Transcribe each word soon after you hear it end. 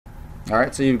All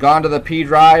right, so you've gone to the P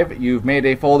drive, you've made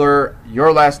a folder,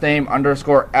 your last name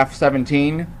underscore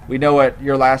F17. We know what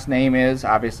your last name is,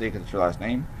 obviously, because it's your last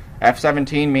name.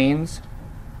 F17 means?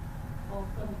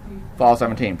 Fall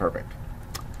 17, perfect.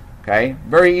 Okay,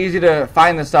 very easy to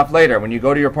find this stuff later. When you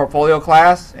go to your portfolio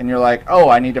class and you're like, oh,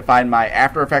 I need to find my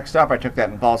After Effects stuff, I took that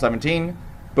in Fall 17.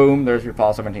 Boom, there's your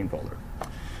Fall 17 folder.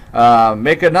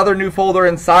 Make another new folder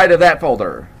inside of that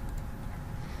folder.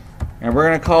 And we're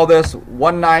going to call this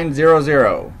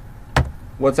 1900.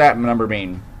 What's that number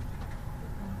mean?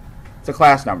 It's a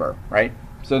class number, right?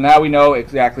 So now we know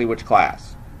exactly which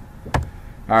class.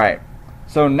 All right.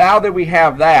 So now that we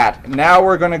have that, now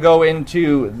we're going to go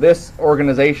into this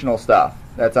organizational stuff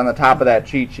that's on the top of that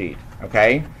cheat sheet.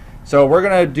 Okay. So we're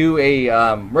going to do a,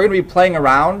 we're going to be playing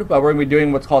around, but we're going to be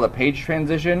doing what's called a page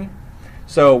transition.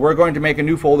 So we're going to make a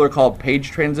new folder called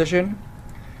page transition.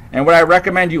 And what I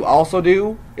recommend you also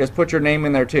do is put your name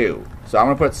in there too. So I'm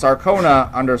going to put Sarcona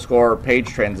underscore page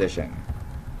transition.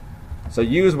 So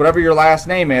use whatever your last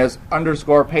name is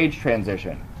underscore page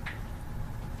transition.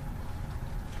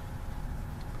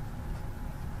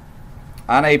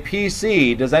 On a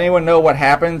PC, does anyone know what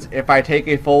happens if I take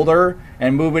a folder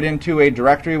and move it into a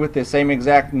directory with the same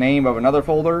exact name of another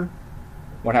folder?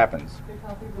 What happens? It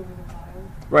copies over the file.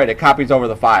 Right, it copies over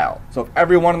the file. So if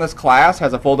everyone in this class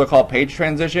has a folder called page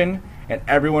transition and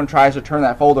everyone tries to turn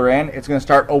that folder in, it's going to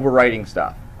start overwriting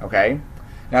stuff. Okay?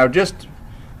 Now just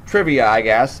trivia, I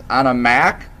guess, on a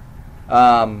Mac,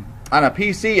 on a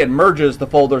PC, it merges the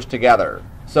folders together.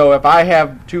 So if I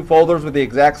have two folders with the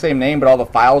exact same name but all the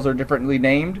files are differently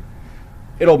named,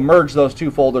 it'll merge those two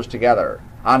folders together.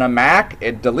 On a Mac,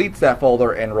 it deletes that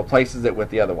folder and replaces it with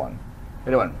the other one.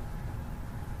 How you doing?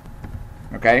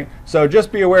 Okay, so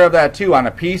just be aware of that too. On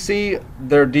a PC,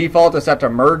 their default is set to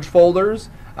merge folders.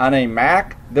 On a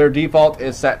Mac, their default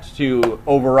is set to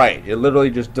overwrite. It literally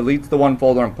just deletes the one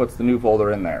folder and puts the new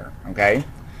folder in there. Okay,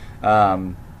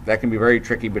 that can be very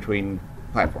tricky between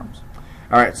platforms.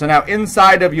 All right, so now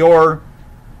inside of your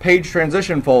page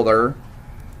transition folder,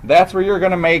 that's where you're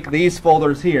going to make these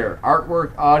folders here: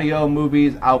 artwork, audio,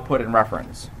 movies, output, and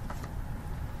reference.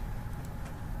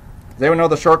 Does anyone know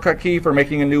the shortcut key for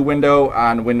making a new window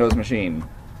on Windows machine?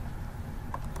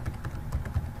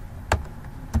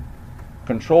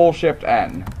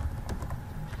 Control-Shift-N.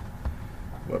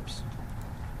 Whoops.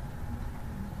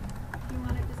 Do you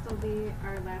want it to still be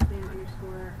our last name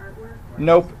underscore artwork?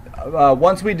 Nope.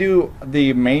 Once we do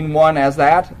the main one as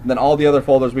that, then all the other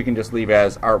folders we can just leave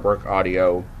as artwork,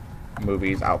 audio,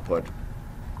 movies, output.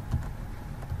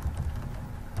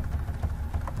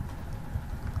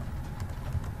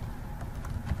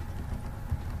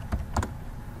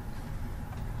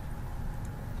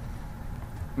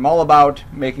 I'm all about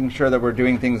making sure that we're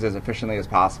doing things as efficiently as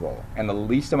possible, and the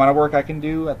least amount of work I can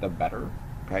do, the better.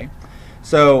 Okay,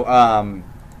 so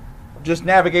just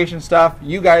navigation stuff.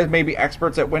 You guys may be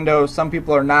experts at Windows. Some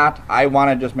people are not. I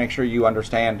want to just make sure you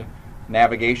understand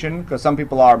navigation, because some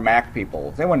people are Mac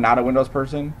people. Is anyone not a Windows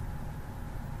person?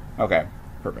 Okay,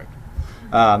 perfect.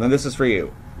 Then this is for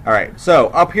you. All right, so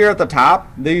up here at the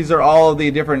top, these are all of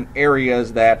the different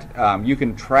areas that you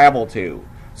can travel to.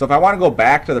 So if I want to go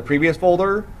back to the previous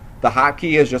folder, the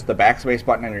hotkey is just the backspace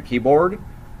button on your keyboard,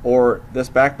 or this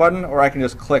back button, or I can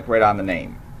just click right on the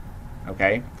name.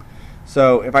 Okay?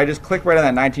 So if I just click right on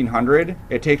that 1900,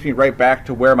 it takes me right back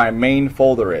to where my main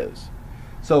folder is.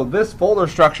 So this folder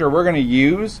structure we're going to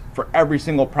use for every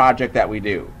single project that we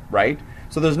do, right?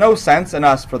 So there's no sense in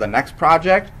us for the next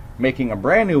project making a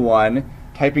brand new one,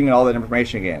 typing in all that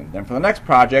information again. Then for the next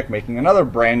project, making another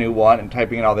brand new one and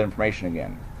typing in all that information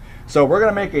again. So we're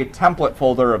going to make a template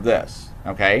folder of this,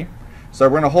 okay? So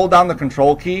we're going to hold down the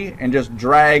control key and just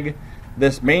drag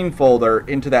this main folder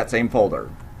into that same folder.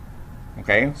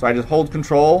 Okay, so I just hold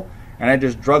control and I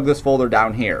just drug this folder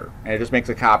down here, and it just makes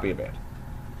a copy of it.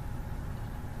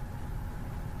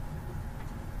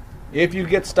 If you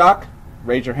get stuck,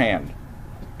 raise your hand.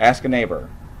 Ask a neighbor.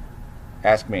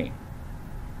 Ask me.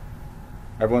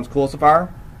 Everyone's cool so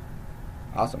far?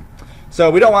 Awesome. So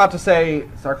we don't want to say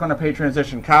Sarcona Page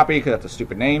Transition Copy because that's a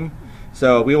stupid name.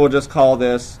 So we will just call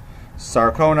this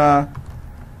Sarcona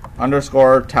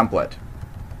underscore template.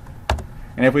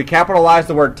 And if we capitalize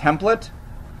the word template,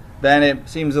 then it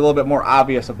seems a little bit more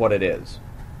obvious of what it is.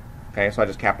 Okay, so I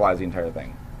just capitalize the entire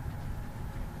thing.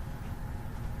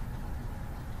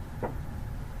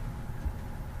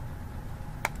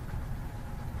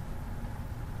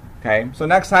 Okay, so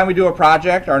next time we do a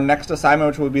project, our next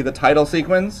assignment, which will be the title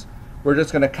sequence, we're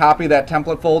just going to copy that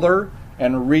template folder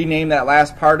and rename that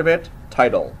last part of it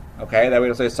title. Okay, that way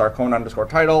it'll say Sarcona underscore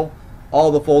title. All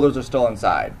the folders are still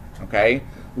inside. Okay,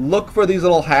 look for these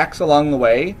little hacks along the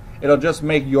way, It'll just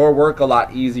make your work a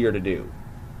lot easier to do.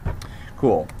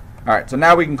 Cool. All right, so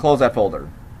now we can close that folder.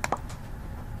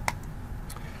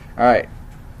 All right.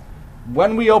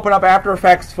 When we open up After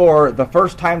Effects for the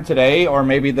first time today, or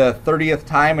maybe the 30th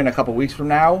time in a couple weeks from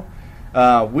now,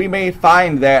 we may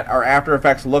find that our After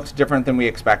Effects looks different than we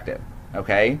expected.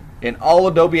 Okay? In all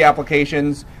Adobe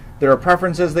applications, there are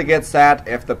preferences that get set.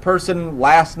 If the person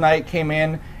last night came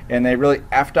in and they really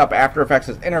effed up After Effects'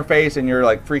 interface and you're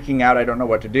like freaking out, I don't know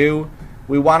what to do,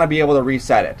 we want to be able to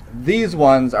reset it. These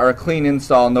ones are a clean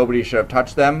install, nobody should have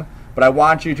touched them, but I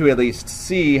want you to at least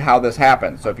see how this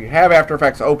happens. So if you have After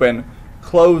Effects open,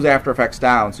 close After Effects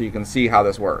down so you can see how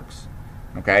this works.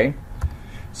 Okay?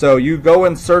 So you go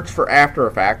and search for After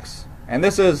Effects, and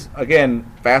this is, again,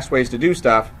 fast ways to do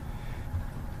stuff.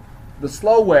 The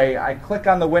slow way, I click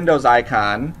on the Windows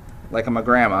icon, like I'm a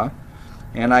grandma,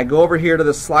 and I go over here to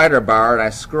the slider bar, and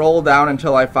I scroll down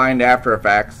until I find After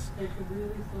Effects. It's a really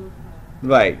slow time.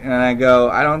 Right, and I go,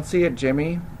 I don't see it,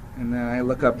 Jimmy. And then I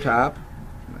look up top,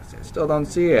 and I say, I still don't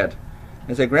see it.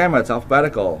 I say, Grandma, it's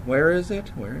alphabetical. Where is it?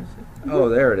 Where is it? Oh,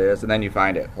 there it is. And then you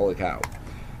find it. Holy cow.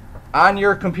 On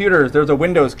your computers, there's a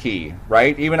Windows key,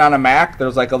 right? Even on a Mac,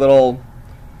 there's like a little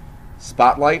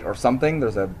spotlight or something.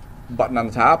 There's a button on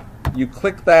the top. You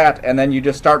click that, and then you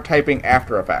just start typing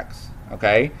After Effects,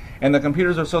 okay? And the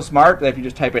computers are so smart that if you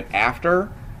just type in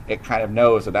After, it kind of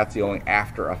knows that that's the only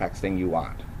After Effects thing you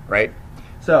want, right?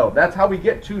 So that's how we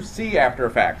get to see After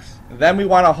Effects. Then we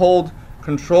want to hold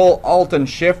Control, Alt, and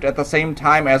Shift at the same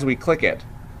time as we click it.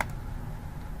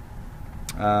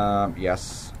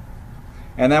 Yes.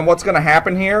 And then what's going to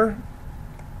happen here?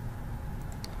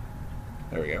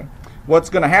 There we go. What's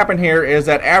going to happen here is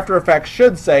that After Effects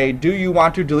should say, do you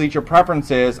want to delete your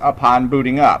preferences upon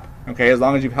booting up? Okay, as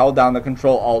long as you've held down the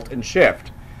Control, Alt, and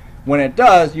Shift. When it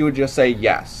does, you would just say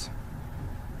yes.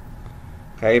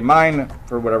 Okay, mine,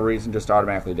 for whatever reason, just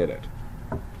automatically did it.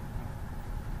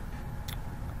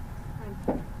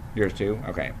 Yours too?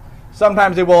 Okay.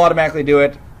 Sometimes it will automatically do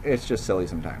it. It's just silly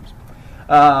sometimes.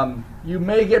 You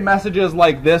may get messages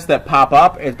like this that pop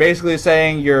up. It's basically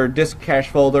saying your disk cache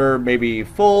folder may be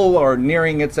full or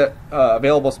nearing its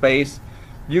available space.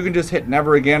 You can just hit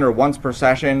never again or once per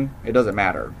session. It doesn't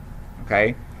matter.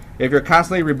 Okay? If you're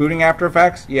constantly rebooting After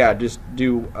Effects, yeah, just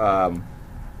do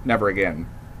never again.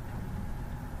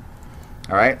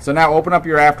 Alright, so now open up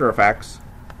your After Effects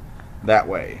that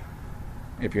way,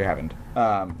 if you haven't.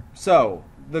 So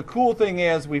the cool thing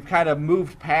is we've kind of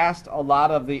moved past a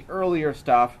lot of the earlier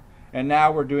stuff, and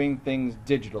now we're doing things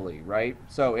digitally, right?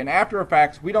 So in After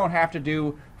Effects, we don't have to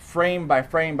do frame by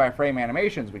frame by frame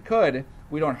animations. We could.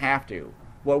 We don't have to.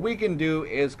 What we can do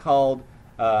is called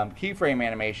keyframe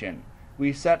animation.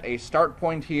 We set a start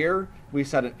point here, we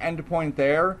set an end point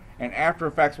there, and After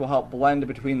Effects will help blend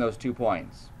between those 2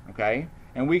 points, okay?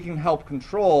 And we can help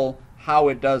control how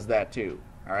it does that too,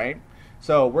 all right?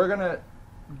 So we're going to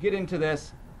get into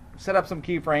this, set up some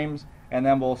keyframes, and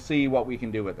then we'll see what we can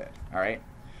do with it, all right?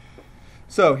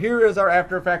 So here is our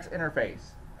After Effects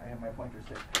interface. I have my pointer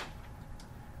stick.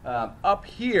 Up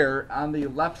here on the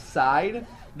left side,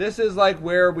 this is like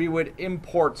where we would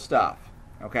import stuff,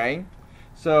 okay?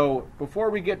 So before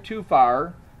we get too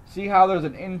far, see how there's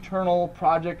an internal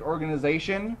project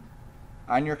organization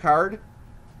on your card?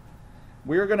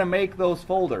 We're going to make those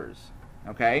folders,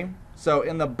 okay? So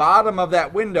in the bottom of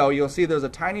that window, you'll see there's a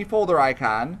tiny folder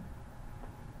icon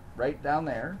right down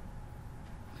there.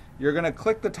 You're going to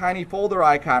click the tiny folder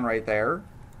icon right there,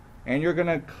 and you're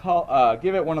going to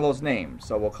give it one of those names.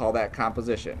 So we'll call that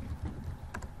composition.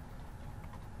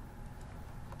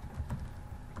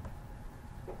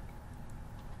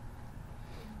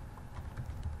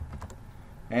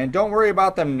 And don't worry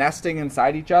about them nesting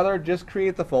inside each other. Just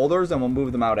create the folders and we'll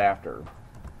move them out after.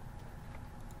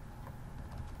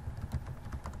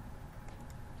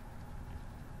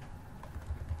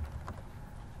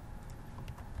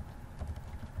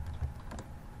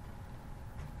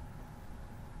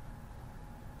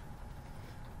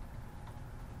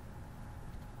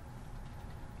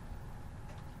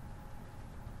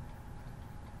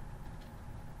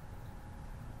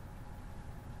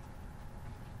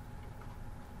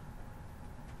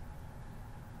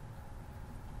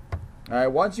 All right,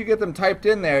 once you get them typed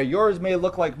in there, yours may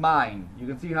look like mine. You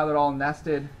can see how they're all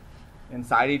nested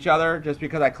inside each other just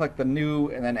because I clicked the new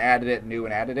and then added it, new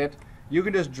and added it. You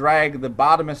can just drag the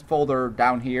bottomest folder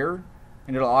down here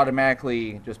and it'll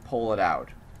automatically just pull it out.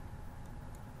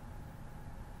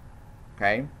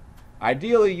 Okay?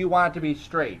 Ideally, you want it to be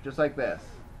straight, just like this.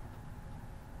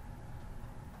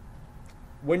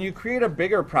 when you create a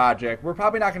bigger project, we're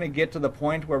probably not going to get to the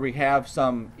point where we have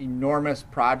some enormous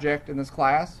project in this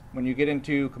class. When you get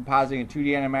into compositing in 2D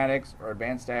animatics or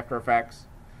advanced After Effects,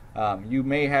 you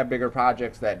may have bigger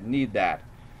projects that need that.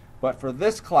 But for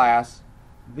this class,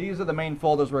 these are the main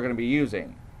folders we're going to be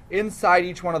using. Inside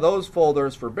each one of those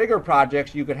folders for bigger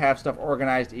projects, you could have stuff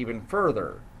organized even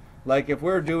further. Like if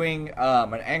we're doing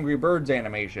an Angry Birds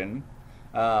animation,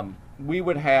 we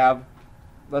would have,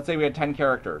 let's say we had 10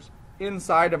 characters.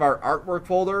 Inside of our artwork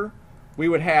folder, we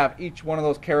would have each one of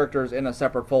those characters in a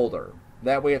separate folder.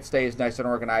 That way it stays nice and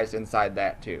organized inside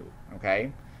that too,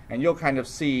 okay? And you'll kind of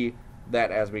see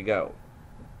that as we go.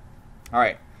 All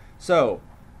right, so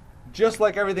just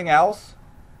like everything else,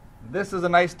 this is a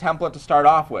nice template to start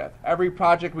off with. Every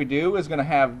project we do is going to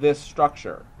have this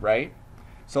structure, right?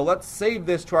 So let's save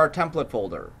this to our template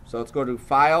folder. So let's go to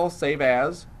File, Save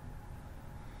As.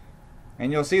 And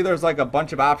you'll see there's like a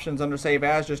bunch of options under Save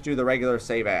As. Just do the regular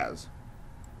Save As.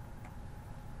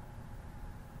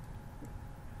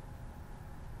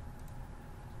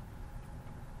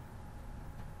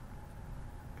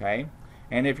 Okay.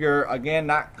 And if you're, again,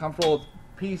 not comfortable with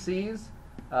PCs,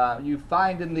 you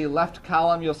find in the left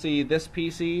column you'll see this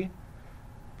PC,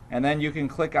 and then you can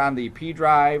click on the P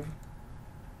drive,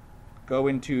 go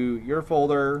into your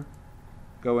folder,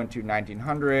 go into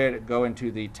 1900, go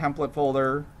into the template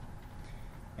folder,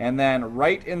 and then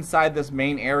right inside this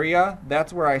main area,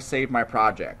 that's where I save my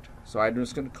project. So I'm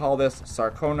just going to call this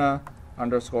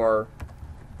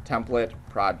Sarcona_template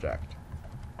project.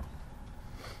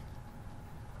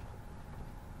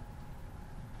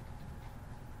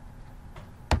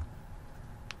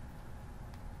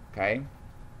 Okay.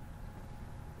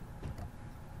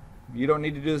 You don't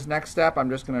need to do this next step. I'm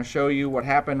just going to show you what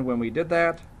happened when we did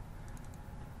that.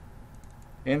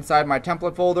 Inside my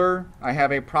template folder, I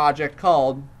have a project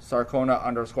called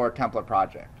Sarcona_template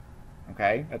project.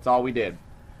 Okay, that's all we did.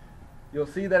 You'll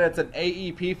see that it's an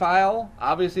AEP file.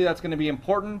 Obviously, that's going to be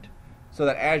important so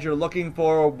that as you're looking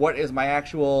for what is my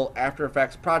actual After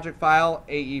Effects project file,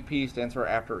 AEP stands for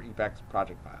After Effects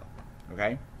project file.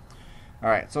 Okay. All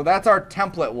right, so that's our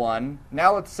template one.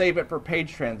 Now let's save it for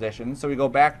page transitions. So we go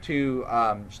back to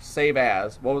Save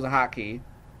As. What was the hotkey?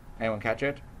 Anyone catch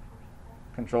it?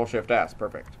 Control-Shift-S.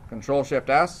 Perfect.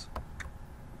 Control-Shift-S.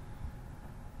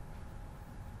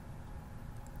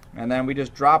 And then we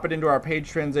just drop it into our page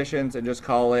transitions and just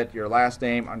call it your last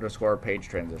name _ page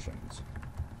transitions.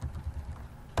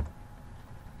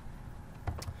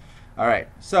 All right,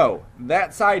 so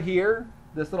that side here,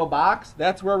 this little box,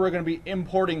 that's where we're going to be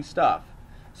importing stuff.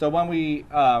 So when we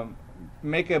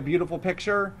make a beautiful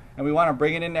picture and we want to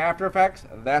bring it into After Effects,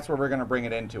 that's where we're going to bring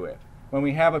it into it. When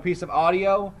we have a piece of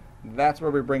audio, that's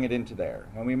where we bring it into there.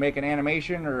 When we make an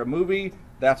animation or a movie,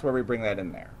 that's where we bring that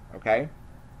in there. Okay?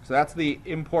 So that's the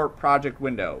import project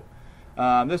window.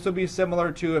 This will be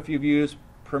similar to if you've used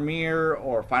Premiere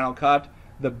or Final Cut,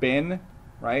 the bin,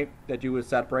 right, that you would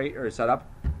separate or set up.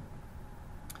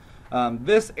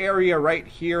 This area right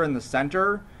here in the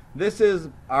center, this is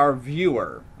our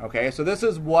viewer. Okay, so this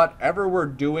is whatever we're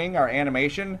doing, our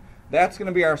animation, that's going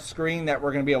to be our screen that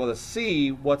we're going to be able to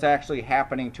see what's actually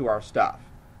happening to our stuff.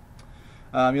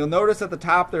 You'll notice at the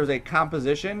top there's a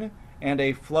composition and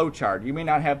a flowchart. You may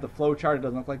not have the flowchart. It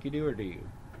doesn't look like you do, or do you?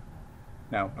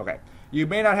 No? Okay. You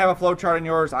may not have a flowchart in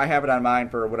yours. I have it on mine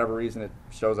for whatever reason it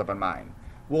shows up on mine.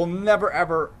 We'll never,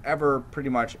 ever, ever, pretty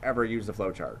much ever use the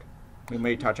flowchart. We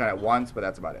may touch on it once, but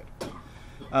that's about it.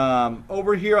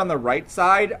 Over here on the right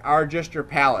side are just your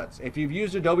palettes. If you've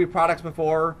used Adobe products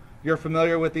before, you're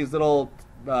familiar with these little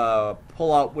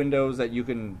pull-out windows that you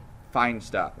can find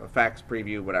stuff, effects,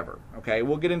 preview, whatever. Okay,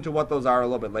 we'll get into what those are a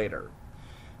little bit later.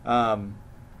 Up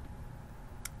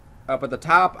at the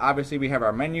top, obviously we have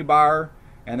our menu bar,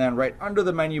 and then right under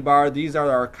the menu bar, these are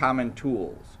our common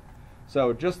tools.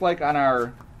 So just like on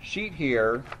our sheet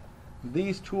here,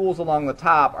 these tools along the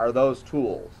top are those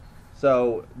tools.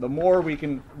 So the more we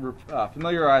can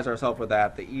familiarize ourselves with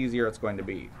that, the easier it's going to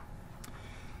be.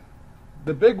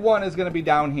 The big one is going to be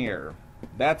down here.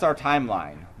 That's our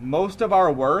timeline. Most of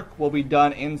our work will be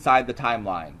done inside the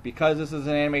timeline. Because this is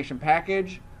an animation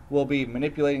package, we'll be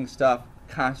manipulating stuff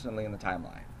constantly in the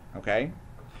timeline. Okay?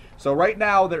 So right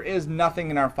now, there is nothing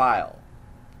in our file.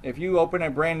 If you open a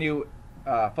brand new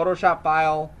Photoshop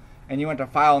file and you went to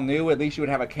File New, at least you would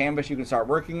have a canvas you can start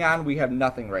working on. We have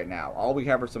nothing right now. All we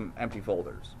have are some empty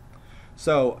folders.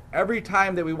 So every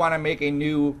time that we want to make a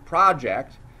new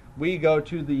project, we go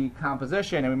to the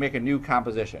composition and we make a new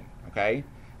composition. Okay?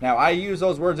 Now, I use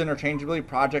those words interchangeably,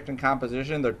 project and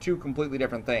composition. They're two completely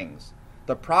different things.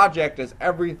 The project is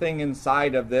everything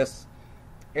inside of this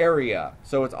area.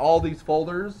 So it's all these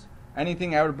folders.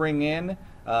 Anything I would bring in,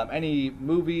 any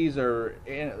movies or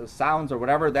sounds or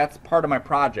whatever, that's part of my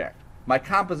project. My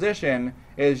composition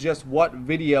is just what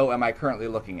video am I currently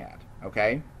looking at,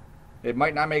 okay? It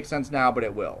might not make sense now, but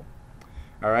it will.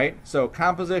 All right, so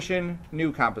composition,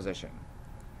 new composition.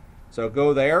 So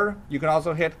go there. You can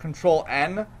also hit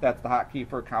Control-N. That's the hotkey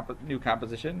for new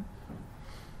composition.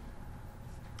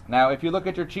 Now, if you look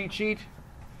at your cheat sheet,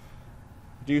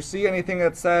 do you see anything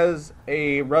that says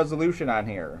a resolution on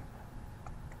here?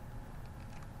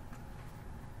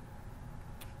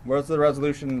 Where's the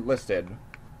resolution listed?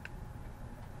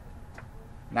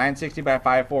 960 by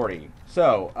 540.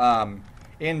 So,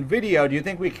 in video, do you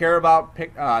think we care about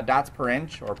dots per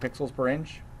inch or pixels per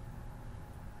inch?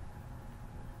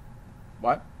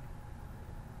 What?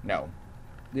 No.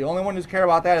 The only one who's care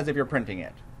about that is if you're printing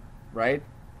it, right?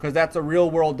 Because that's a real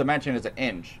world dimension, is an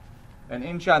inch. An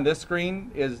inch on this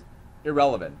screen is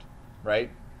irrelevant,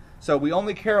 right? So we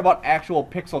only care about actual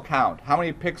pixel count. How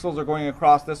many pixels are going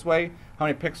across this way? How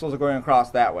many pixels are going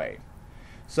across that way?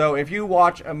 So if you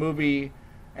watch a movie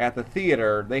at the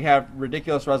theater, they have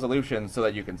ridiculous resolutions so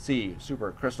that you can see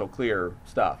super crystal clear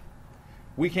stuff.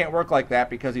 We can't work like that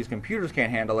because these computers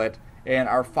can't handle it, and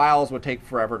our files would take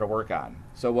forever to work on.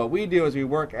 So what we do is we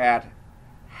work at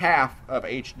half of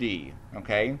HD,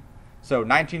 okay? So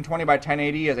 1920 by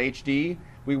 1080 is HD.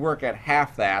 We work at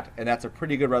half that, and that's a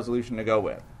pretty good resolution to go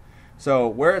with. So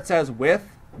where it says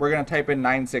width, we're going to type in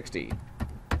 960.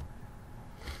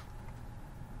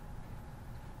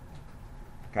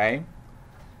 Okay?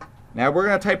 Now we're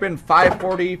going to type in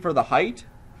 540 for the height,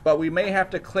 but we may have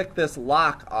to click this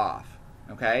lock off.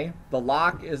 Okay? The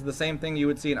lock is the same thing you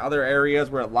would see in other areas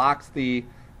where it locks the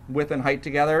width and height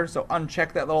together. So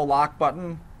uncheck that little lock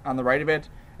button on the right of it,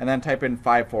 and then type in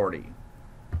 540.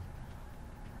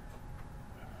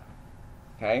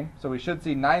 Okay? So we should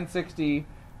see 960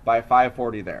 by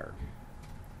 540 there.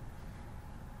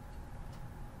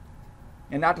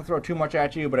 And not to throw too much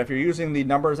at you, but if you're using the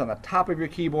numbers on the top of your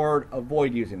keyboard,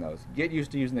 avoid using those. Get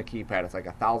used to using the keypad. It's like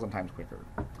 1,000 times quicker.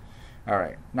 All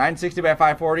right, 960 by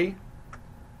 540.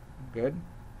 Good.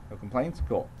 No complaints?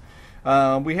 Cool.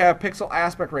 We have pixel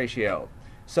aspect ratio.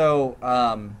 So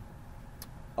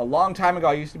a long time ago,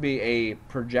 I used to be a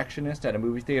projectionist at a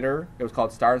movie theater. It was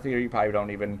called Star Theater. You probably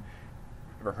don't even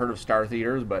ever heard of Star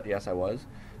Theaters, but yes, I was.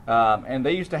 And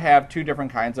they used to have two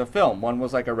different kinds of film. One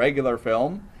was like a regular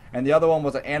film, and the other one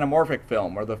was an anamorphic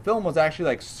film, where the film was actually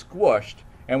like squished,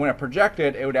 and when it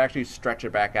projected, it would actually stretch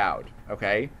it back out,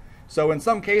 okay? So in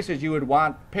some cases, you would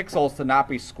want pixels to not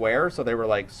be square, so they were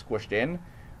like squished in.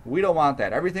 We don't want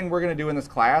that. Everything we're going to do in this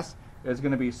class is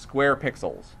going to be square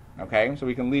pixels, okay? So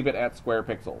we can leave it at square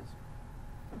pixels.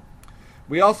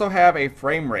 We also have a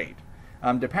frame rate.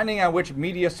 Depending on which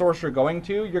media source you're going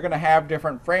to, you're going to have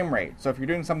different frame rates. So if you're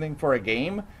doing something for a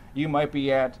game, you might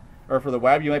be at, or for the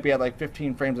web, you might be at like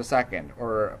 15 frames a second.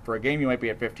 Or for a game, you might be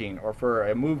at 15. Or for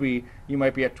a movie, you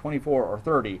might be at 24 or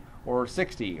 30 or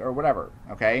 60 or whatever,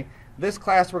 okay? This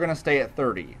class, we're going to stay at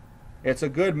 30. It's a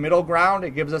good middle ground.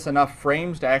 It gives us enough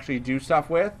frames to actually do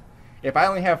stuff with. If I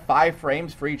only have 5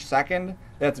 frames for each second,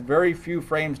 that's very few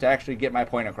frames to actually get my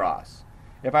point across.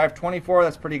 If I have 24,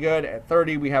 that's pretty good. At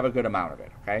 30, we have a good amount of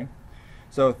it, okay?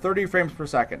 So 30 frames per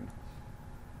second.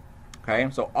 Okay,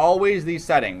 so always these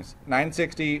settings,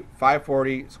 960,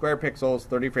 540, square pixels,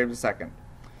 30 frames a second.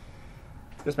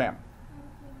 Yes, ma'am.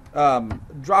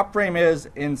 Drop frame is,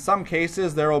 in some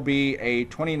cases, there will be a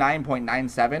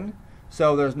 29.97.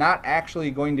 So there's not actually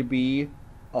going to be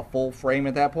a full frame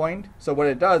at that point. So what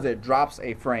it does, it drops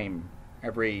a frame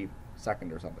every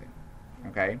second or something,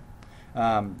 okay?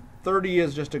 30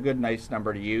 is just a good, nice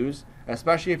number to use,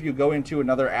 especially if you go into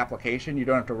another application. You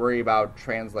don't have to worry about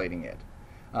translating it.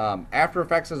 After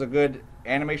Effects is a good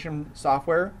animation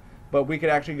software, but we could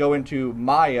actually go into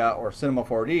Maya or Cinema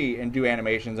 4D and do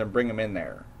animations and bring them in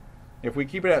there. If we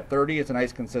keep it at 30, it's a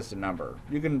nice consistent number.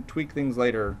 You can tweak things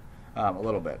later a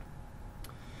little bit.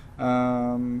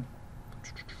 Our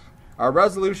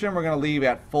resolution we're going to leave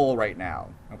at full right now,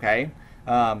 okay?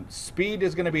 Speed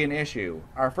is going to be an issue.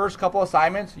 Our first couple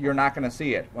assignments, you're not going to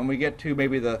see it. When we get to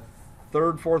maybe the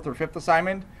 3rd, 4th, or 5th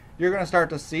assignment, you're going to start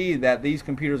to see that these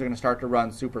computers are going to start to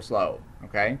run super slow,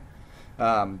 okay?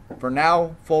 For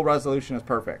now, full resolution is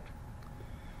perfect.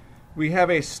 We have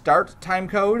a start time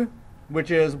code, which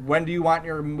is when do you want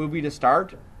your movie to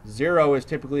start? 0 is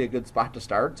typically a good spot to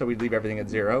start, so we leave everything at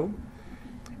 0.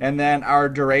 And then our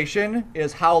duration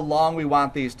is how long we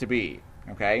want these to be,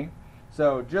 okay?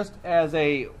 So just as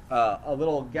a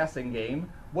little guessing game,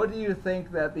 what do you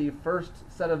think that the first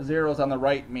set of zeros on the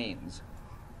right means?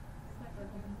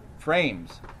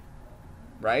 Frames,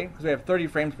 right? Because we have 30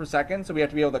 frames per second, so we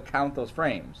have to be able to count those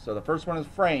frames. So the first one is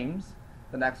frames,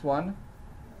 The next one,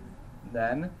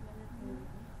 then,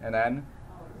 and then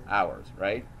hours,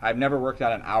 right? I've never worked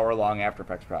on an hour-long After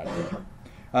Effects project.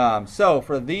 So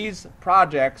for these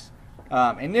projects,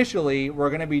 initially we're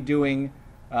going to be doing,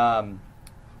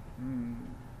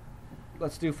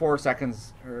 let's do 4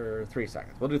 seconds or 3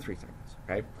 seconds. We'll do 3 seconds,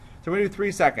 okay? So we do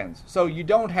 3 seconds. So you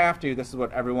don't have to, this is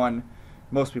what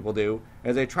most people do,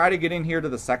 is they try to get in here to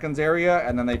the seconds area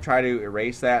and then they try to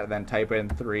erase that and then type in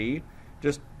 3.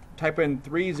 Just type in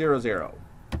 300.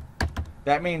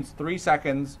 That means 3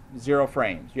 seconds, 0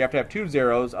 frames. You have to have 2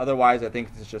 zeros, otherwise I think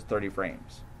it's just 30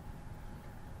 frames.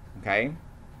 Okay?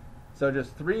 So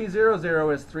just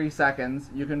 300 is 3 seconds.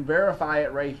 You can verify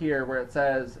it right here where it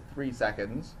says 3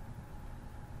 seconds.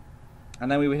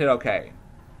 And then we would hit OK.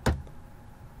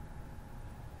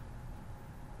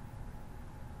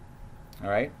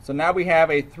 Alright, so now we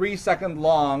have a 3 second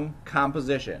long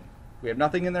composition. We have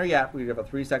nothing in there yet, we have a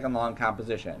 3 second long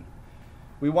composition.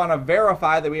 We want to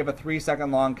verify that we have a 3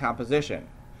 second long composition.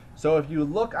 So if you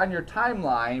look on your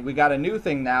timeline, we got a new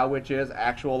thing now, which is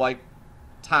actual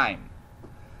time.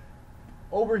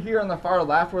 Over here on the far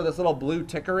left where this little blue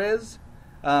ticker is,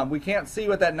 we can't see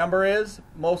what that number is.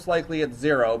 Most likely it's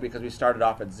 0 because we started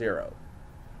off at 0.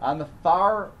 On the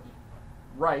far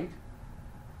right,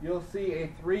 you'll see a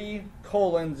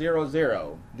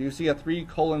 3:00. Do you see a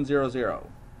 3:00?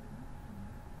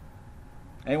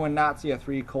 Anyone not see a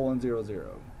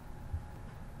 3:00?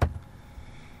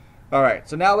 All right,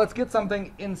 so now let's get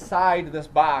something inside this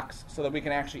box so that we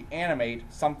can actually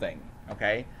animate something,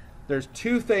 okay? There's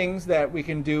 2 things that we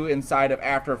can do inside of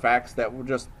After Effects that will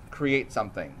just create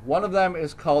something. One of them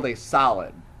is called a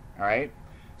solid, all right?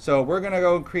 So we're going to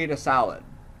go create a solid.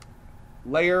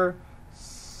 Layer,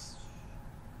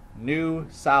 new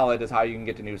solid is how you can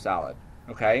get to new solid,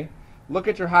 okay? Look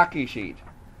at your hotkey sheet.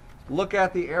 Look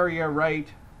at the area right.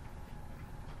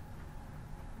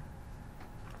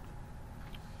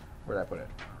 Where did I put it?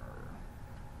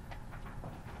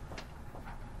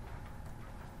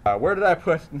 Where did I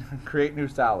put create new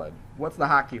solid? What's the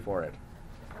hotkey for it?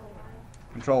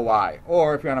 Control Y.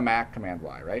 Or if you're on a Mac, Command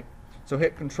Y, right? So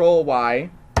hit Control Y.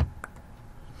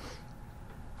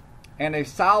 And a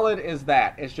solid is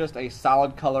that. It's just a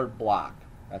solid colored block.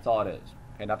 That's all it is.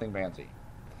 Okay, nothing fancy.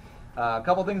 A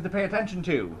couple things to pay attention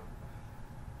to.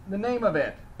 The name of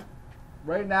it.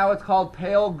 Right now it's called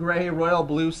Pale Gray Royal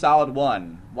Blue Solid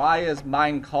 1. Why is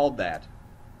mine called that?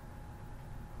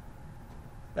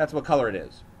 That's what color it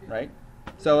is, right?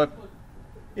 So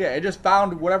it just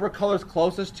found whatever color's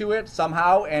closest to it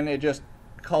somehow and it just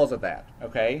calls it that,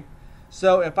 okay?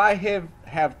 So if I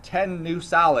have 10 new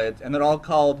solids and they're all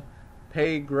called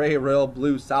Pale Gray Royal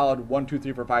Blue Solid 1, 2,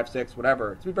 3, 4, 5, 6,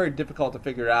 whatever, it's very difficult to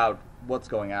figure out what's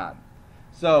going on.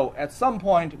 So at some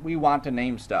point we want to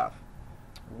name stuff.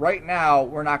 Right now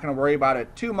we're not going to worry about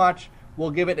it too much.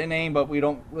 We'll give it a name, but we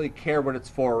don't really care what it's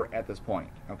for at this point,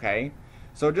 okay?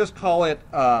 So just call it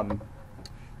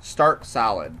Start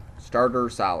Solid. Starter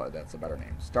Solid, that's a better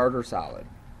name. Starter Solid.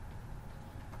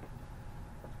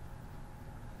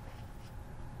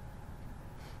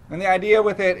 And the idea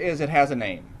with it is it has a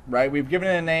name, right? We've given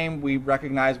it a name, we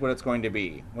recognize what it's going to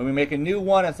be. When we make a new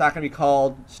one, it's not going to be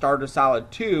called Starter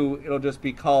Solid 2, it'll just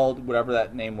be called whatever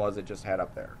that name was it just had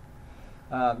up there.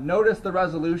 Notice the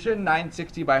resolution,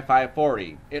 960 by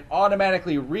 540. It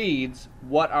automatically reads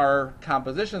what our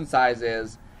composition size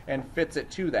is and fits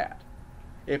it to that.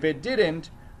 If it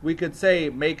didn't, we could say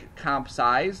make comp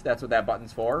size, that's what that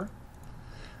button's for.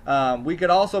 We could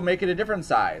also make it a different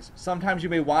size. Sometimes you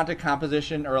may want a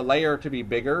composition or a layer to be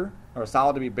bigger, or a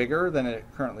solid to be bigger than it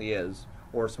currently is,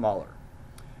 or smaller.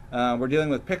 We're dealing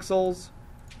with pixels.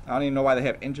 I don't even know why they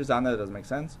have inches on there, it doesn't make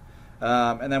sense.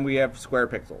 And then we have square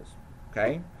pixels.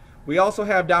 Okay. We also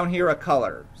have down here a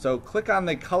color. So click on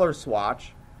the color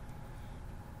swatch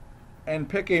and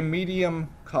pick a medium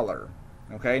color.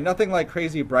 Okay, nothing like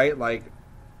crazy bright like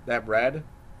that red.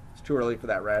 It's too early for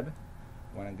that red.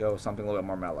 I want to go something a little bit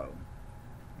more mellow.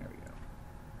 There we go.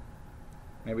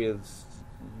 Maybe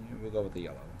we'll go with the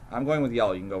yellow. I'm going with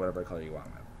yellow. You can go whatever color you want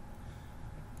with.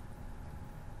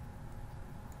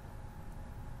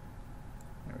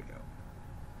 There we go.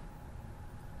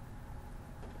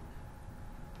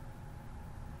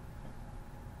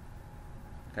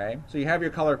 Okay, so you have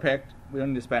your color picked. We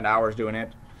don't need to spend hours doing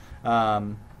it.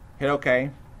 Hit OK,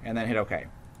 and then hit OK.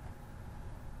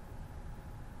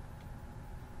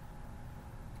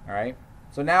 All right,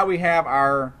 so now we have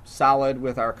our solid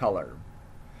with our color.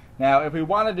 Now, if we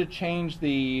wanted to change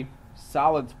the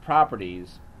solid's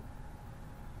properties,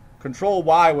 Control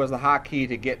Y was the hotkey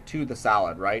to get to the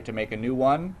solid, right? To make a new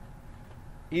one.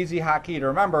 Easy hotkey to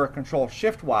remember, Control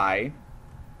Shift Y.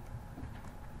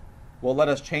 will let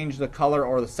us change the color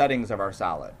or the settings of our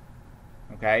solid.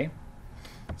 Okay?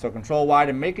 So Control Y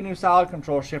to make a new solid,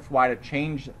 Control Shift Y to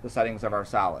change the settings of our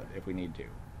solid if we need to.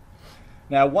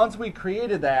 Now once we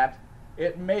created that,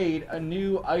 it made a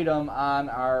new item on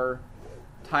our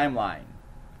timeline.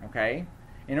 Okay?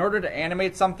 In order to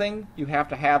animate something, you have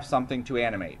to have something to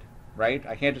animate, right?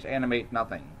 I can't just animate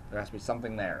nothing. There has to be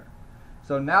something there.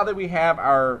 So now that we have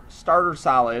our starter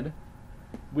solid,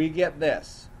 we get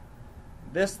this.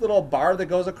 This little bar that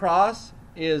goes across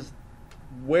is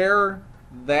where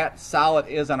that solid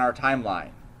is on our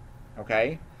timeline.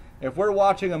 Okay? If we're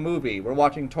watching a movie, we're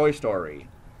watching Toy Story,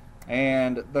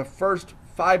 and the first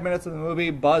 5 minutes of the movie,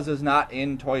 Buzz is not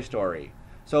in Toy Story.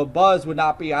 So Buzz would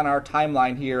not be on our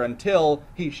timeline here until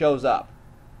he shows up.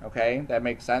 Okay? That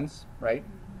makes sense, right?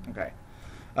 Okay.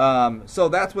 So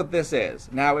that's what this is.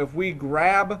 Now if we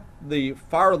grab the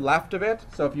far left of it,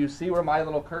 so if you see where my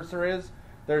little cursor is,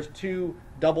 there's two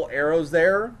double arrows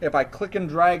there. If I click and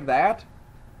drag that,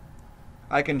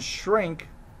 I can shrink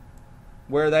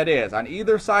where that is. On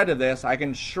either side of this, I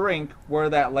can shrink where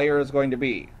that layer is going to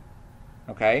be.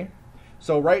 Okay?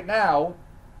 So right now,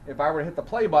 if I were to hit the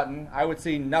play button, I would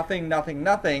see nothing, nothing,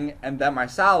 nothing, and then my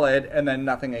solid, and then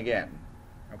nothing again.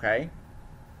 Okay?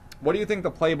 What do you think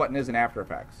the play button is in After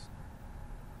Effects?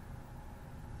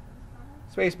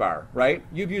 Spacebar, right?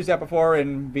 You've used that before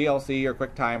in VLC or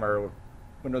QuickTime or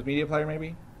Windows Media Player,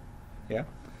 maybe? Yeah?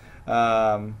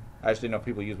 I just didn't know if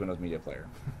people use Windows Media Player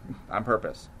on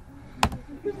purpose.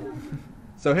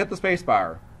 So hit the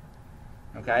spacebar.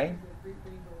 Okay?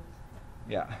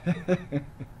 Yeah.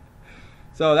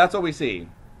 So that's what we see.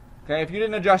 Okay, if you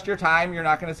didn't adjust your time, you're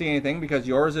not going to see anything because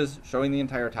yours is showing the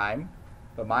entire time.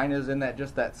 But mine is in that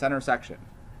just that center section.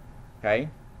 Okay?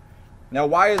 Now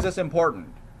why is this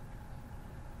important?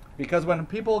 Because when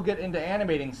people get into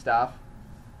animating stuff,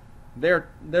 their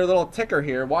little ticker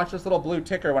here, watch this little blue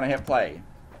ticker when I hit play.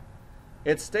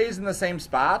 It stays in the same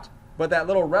spot, but that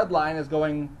little red line is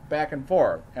going back and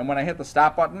forth. And when I hit the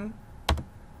stop button,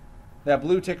 that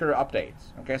blue ticker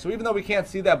updates. Okay, so even though we can't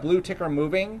see that blue ticker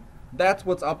moving, that's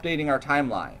what's updating our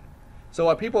timeline. So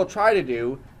what people try to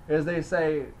do is they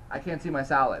say, I can't see my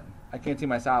solid. I can't see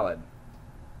my solid.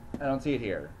 I don't see it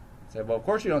here. I say, well, of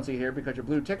course you don't see it here because your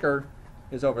blue ticker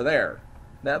is over there.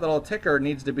 That little ticker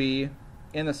needs to be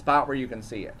in the spot where you can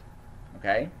see it.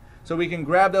 Okay? So we can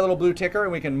grab that little blue ticker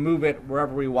and we can move it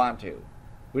wherever we want to.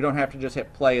 We don't have to just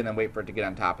hit play and then wait for it to get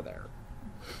on top of there.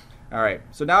 Alright,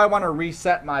 so now I want to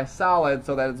reset my solid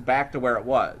so that it's back to where it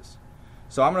was.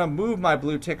 So I'm going to move my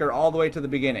blue ticker all the way to the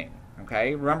beginning.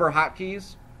 Okay? Remember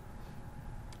hotkeys?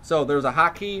 So there's a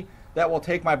hotkey that will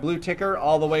take my blue ticker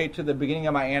all the way to the beginning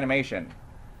of my animation.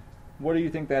 What do you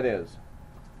think that is?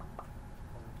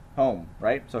 Home,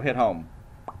 right? So hit home.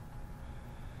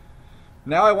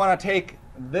 Now I want to take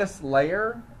this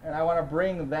layer and I want to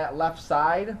bring that left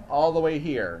side all the way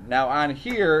here. Now on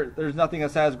here, there's nothing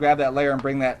that says grab that layer and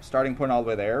bring that starting point all the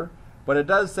way there. But it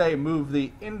does say move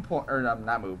the endpoint, or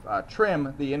not move,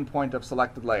 trim the endpoint of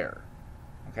selected layer.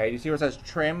 Okay, do you see where it says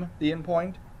trim the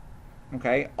endpoint?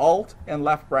 Okay, Alt and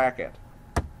left bracket.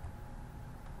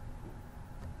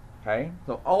 Okay,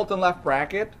 so Alt and left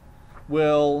bracket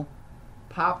will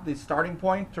pop the starting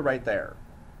point to right there.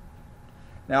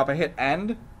 Now if I hit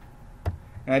end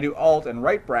and I do Alt and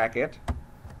right bracket,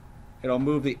 it'll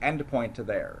move the end point to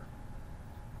there.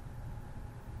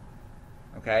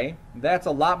 Okay, that's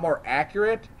a lot more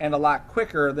accurate and a lot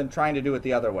quicker than trying to do it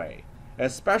the other way,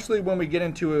 especially when we get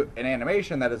into an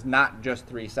animation that is not just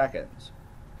 3 seconds.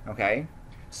 Okay,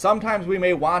 sometimes we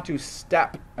may want to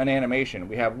step an animation.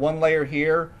 We have one layer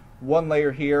here, one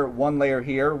layer here, one layer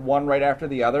here, one right after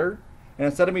the other, and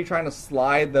instead of me trying to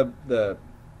slide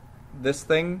this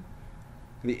thing,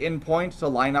 the endpoint, to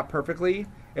line up perfectly,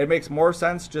 it makes more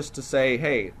sense just to say,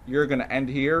 hey, you're going to end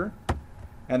here,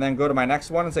 and then go to my next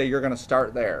one and say you're going to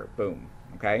start there. Boom.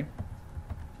 Okay?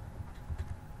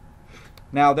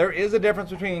 Now there is a difference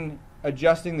between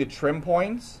adjusting the trim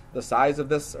points, the size of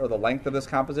this or the length of this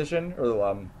composition or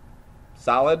the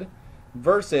solid,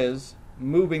 versus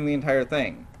moving the entire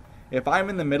thing. If I'm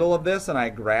in the middle of this and I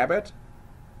grab it,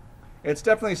 it's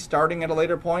definitely starting at a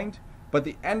later point, but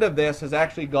the end of this has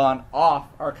actually gone off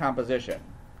our composition.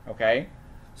 Okay?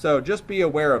 So just be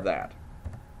aware of that.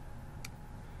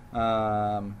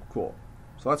 Cool.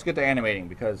 So let's get to animating,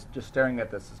 because just staring at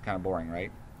this is kind of boring,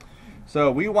 right?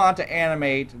 So we want to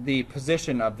animate the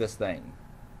position of this thing.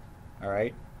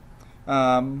 Alright?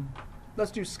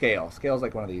 Let's do scale. Scale is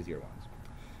like one of the easier ones.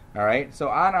 Alright? So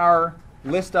on our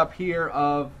list up here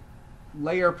of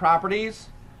layer properties,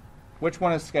 which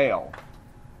one is scale?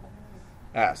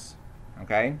 S.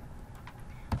 Okay?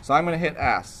 So I'm going to hit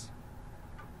S.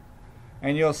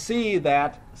 and you'll see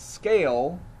that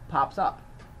scale pops up,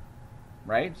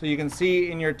 right? So you can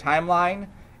see in your timeline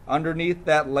underneath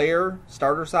that layer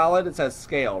starter solid, it says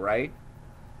scale, right?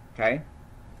 Okay.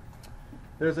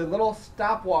 There's a little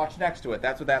stopwatch next to it.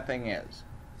 That's what that thing is.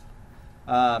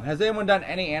 Has anyone done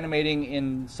any animating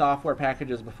in software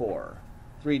packages before?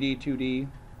 3D, 2D?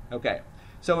 Okay.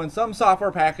 So in some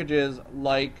software packages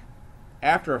like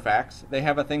After Effects, they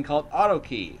have a thing called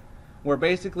AutoKey, where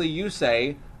basically you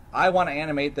say, I want to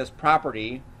animate this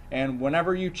property, and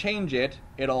whenever you change it,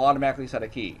 it'll automatically set a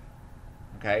key.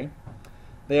 Okay?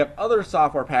 They have other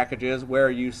software packages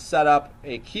where you set up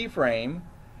a keyframe,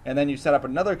 and then you set up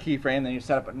another keyframe, then you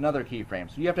set up another keyframe.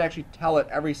 So you have to actually tell it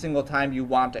every single time you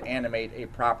want to animate a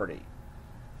property.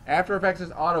 After Effects is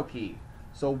AutoKey.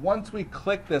 So once we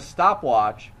click this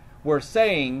stopwatch, we're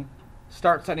saying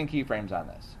start setting keyframes on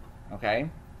this.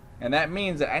 Okay? And that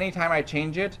means that anytime I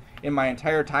change it in my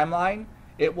entire timeline,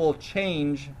 it will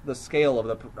change the scale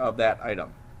of that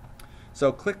item.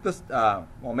 So click this, well,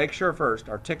 make sure first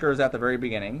our ticker is at the very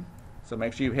beginning. So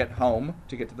make sure you hit home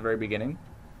to get to the very beginning.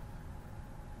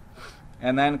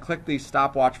 And then click the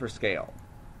stopwatch for scale.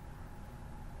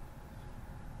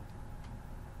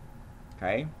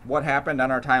 Okay, what happened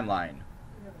on our timeline?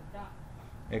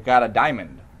 It got a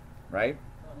diamond, right?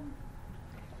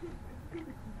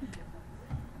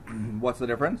 What's the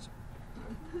difference?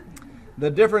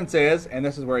 The difference is, and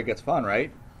this is where it gets fun,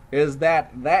 right? Is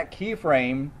that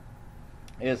keyframe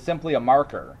is simply a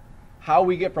marker. How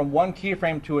we get from one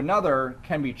keyframe to another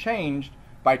can be changed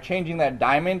by changing that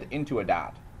diamond into a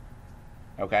dot.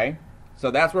 Okay? So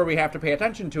that's where we have to pay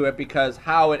attention to it, because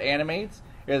how it animates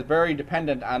is very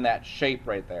dependent on that shape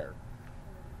right there.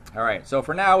 Alright, so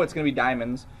for now it's going to be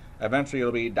diamonds. Eventually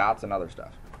it'll be dots and other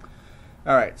stuff.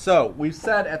 Alright, so we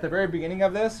said at the very beginning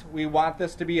of this, we want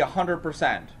this to be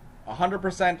 100%.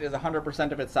 100% is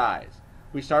 100% of its size.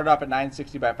 We started off at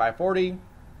 960 by 540.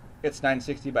 It's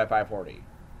 960 by 540.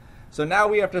 So now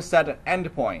we have to set an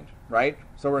endpoint, right?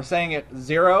 So we're saying at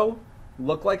 0,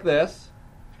 look like this.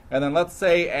 And then let's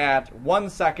say at 1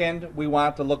 second, we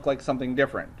want it to look like something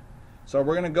different. So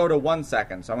we're going to go to 1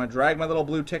 second. So I'm going to drag my little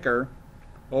blue ticker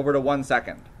over to 1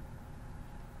 second.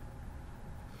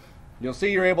 You'll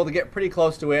see you're able to get pretty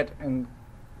close to it and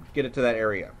get it to that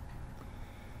area.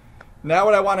 Now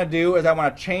what I want to do is I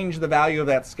want to change the value of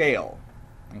that scale.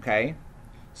 Okay?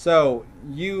 So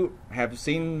you have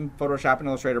seen Photoshop and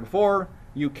Illustrator before.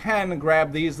 You can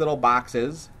grab these little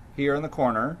boxes here in the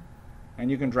corner and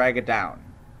you can drag it down.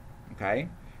 Okay?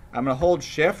 I'm going to hold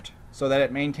Shift so that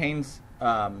it maintains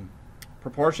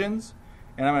proportions,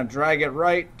 and I'm going to drag it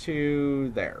right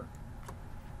to there.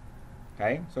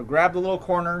 Okay? So grab the little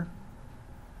corner.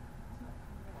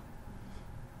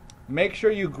 Make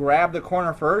sure you grab the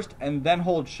corner first and then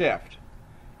hold Shift.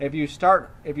 If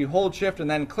you hold Shift and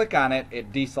then click on it,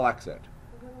 it deselects it.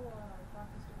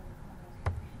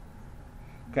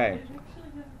 Okay.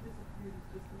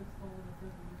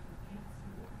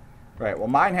 Right, well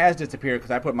mine has disappeared because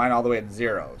I put mine all the way at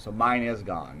 0, so mine is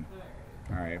gone.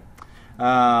 Alright.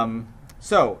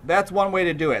 So that's one way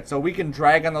to do it. So we can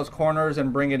drag on those corners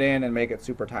and bring it in and make it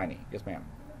super tiny. Yes, ma'am.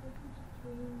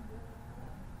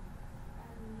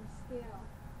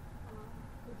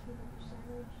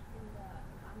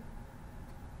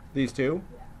 These two?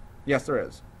 Yeah. Yes, there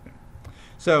is.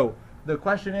 So the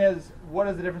question is, what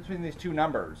is the difference between these two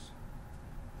numbers?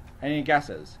 Any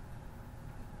guesses?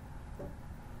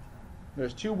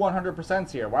 There's two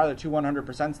 100%s here. Why are there two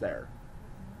 100%s there?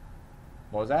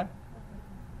 What was that?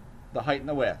 The height and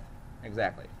the width.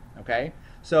 Exactly. Okay?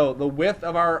 So the width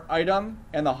of our item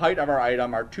and the height of our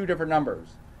item are two different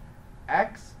numbers.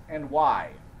 X and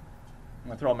Y. I'm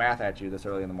going to throw math at you this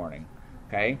early in the morning.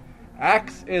 Okay?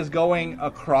 X is going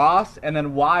across, and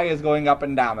then Y is going up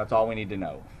and down. That's all we need to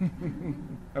know.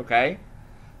 Okay?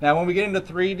 Now, when we get into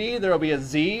 3D, there will be a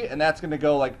Z, and that's going to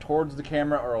go like towards the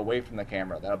camera or away from the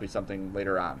camera. That'll be something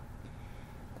later on.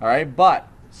 All right? But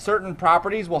certain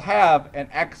properties will have an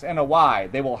X and a Y.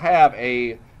 They will have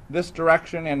a this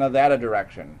direction and a that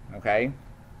direction. Okay?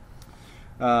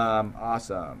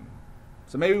 Awesome.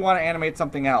 So maybe we want to animate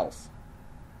something else.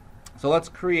 So let's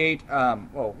create,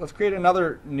 let's create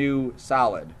another new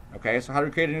solid. Okay, so how do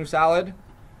we create a new solid?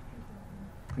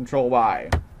 Control Y.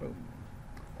 Boom.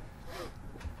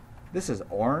 This is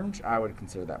orange. I would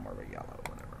consider that more of a yellow,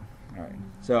 whatever. All right.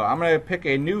 So I'm going to pick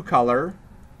a new color.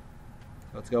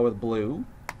 Let's go with blue.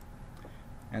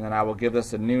 And then I will give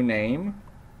this a new name.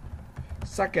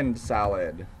 Second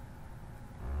solid.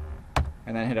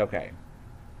 And then hit OK.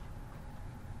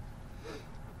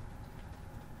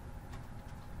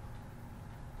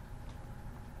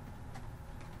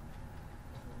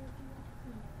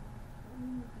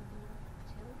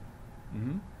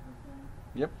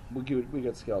 Yep, we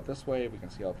could scale it this way, we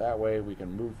can scale it that way, we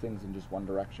can move things in just one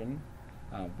direction.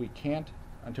 We can't,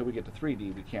 until we get to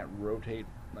 3D, we can't rotate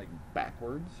like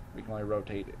backwards. We can only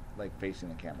rotate it like facing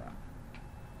the camera.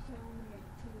 So only at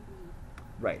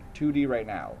 2D. Right, 2D right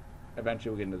now.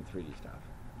 Eventually we'll get into the 3D stuff.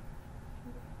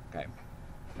 Okay,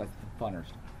 that's the funner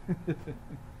stuff.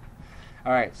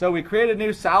 All right, so we created a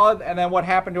new solid, and then what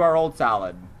happened to our old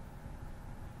solid?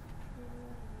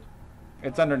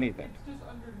 It's underneath it. It's just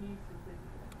underneath the video.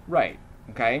 Right,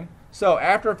 okay. So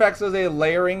After Effects is a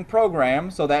layering program,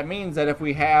 so that means that if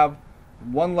we have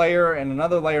one layer and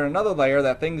another layer and another layer,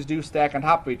 that things do stack on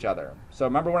top of each other. So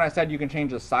remember when I said you can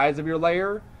change the size of your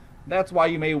layer? That's why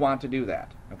you may want to do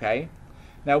that, okay?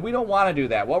 Now we don't want to do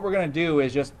that. What we're going to do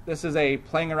is just, this is a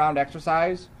playing around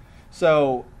exercise.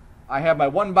 So I have my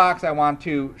one box I want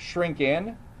to shrink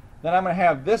in, then I'm going to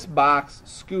have this box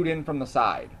scoot in from the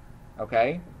side,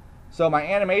 okay? So my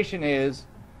animation is,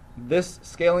 this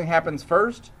scaling happens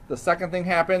first, the second thing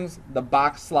happens, the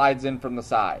box slides in from the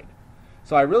side.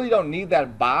 So I really don't need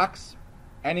that box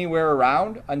anywhere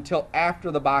around until after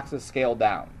the box is scaled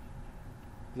down.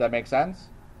 Does that make sense?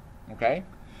 Okay.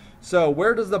 So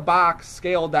where does the box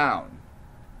scale down?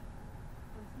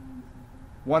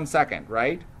 1 second,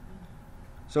 right?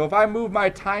 So if I move my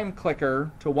time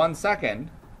clicker to 1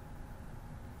 second,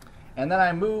 and then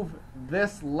I move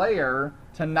this layer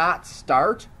to not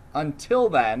start until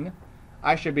then,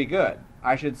 I should be good.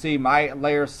 I should see my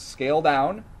layer scale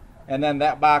down, and then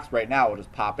that box right now will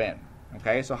just pop in.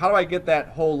 Okay, so how do I get that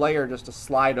whole layer just to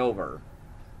slide over?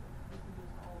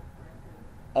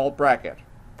 Alt bracket.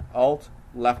 Alt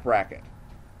left bracket.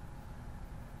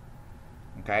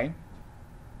 Okay.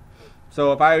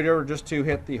 So if I were just to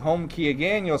hit the home key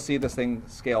again, you'll see this thing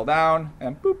scale down,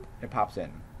 and boop, it pops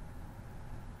in.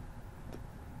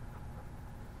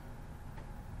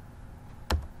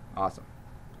 Awesome.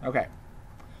 Okay.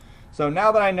 So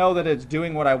now that I know that it's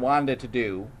doing what I wanted it to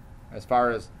do, as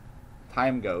far as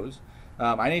time goes,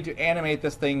 I need to animate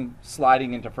this thing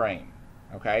sliding into frame.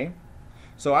 Okay?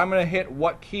 So I'm going to hit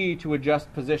what key to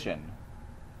adjust position?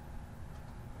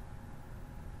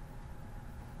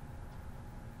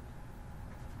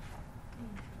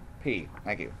 P.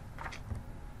 Thank you.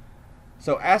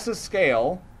 So S is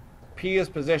scale, P is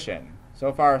position.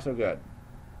 So far, so good.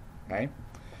 Okay?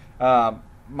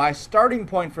 My starting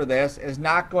point for this is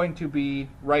not going to be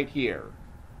right here.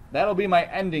 That'll be my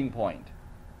ending point,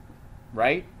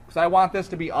 right? Because I want this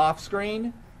to be off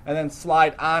screen and then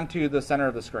slide onto the center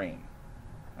of the screen.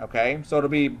 Okay, so it'll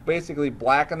be basically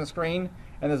black on the screen,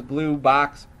 and this blue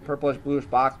box, purplish bluish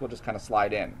box, will just kind of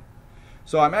slide in.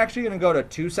 So I'm actually going to go to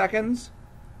 2 seconds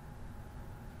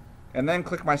and then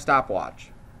click my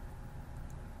stopwatch.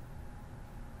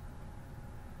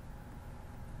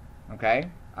 Okay,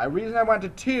 the reason I went to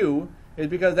 2 is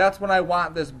because that's when I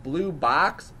want this blue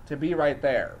box to be right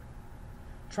there.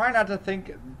 Try not to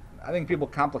think, I think people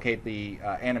complicate the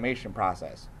animation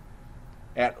process.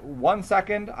 At 1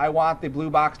 second, I want the blue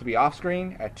box to be off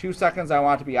screen. At 2 seconds, I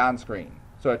want it to be on screen.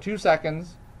 So at 2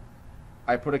 seconds,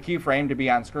 I put a keyframe to be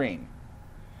on screen.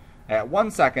 At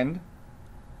 1 second,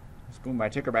 let's move my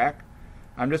ticker back,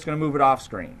 I'm just going to move it off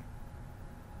screen.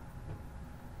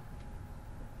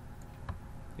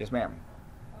 Yes, ma'am.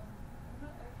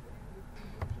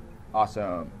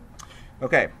 Awesome.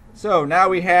 Okay, so now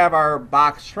we have our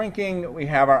box shrinking, we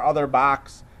have our other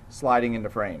box sliding into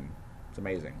frame. It's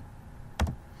amazing.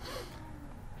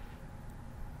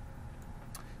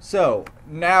 So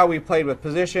now we played with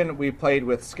position, we played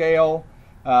with scale.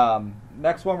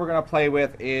 Next one we're going to play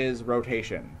with is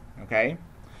rotation. Okay.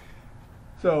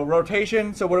 So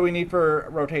rotation. So what do we need for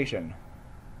rotation?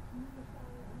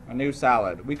 A new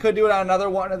solid. We could do it on another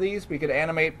one of these. We could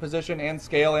animate position and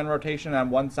scale and rotation on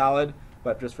one solid,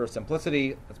 but just for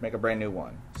simplicity, let's make a brand new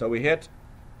one. So we hit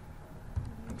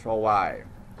Control Y.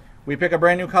 We pick a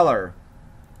brand new color.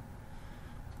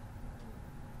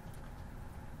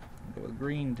 Go with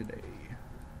green today.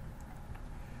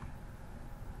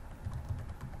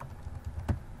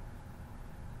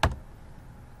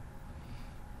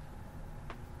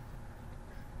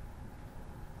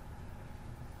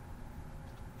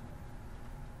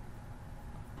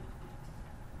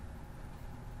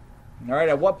 All right,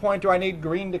 at what point do I need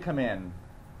green to come in?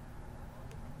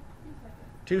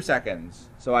 2 seconds.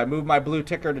 So I move my blue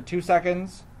ticker to 2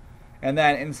 seconds, and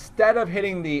then instead of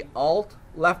hitting the Alt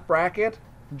left bracket,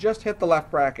 just hit the left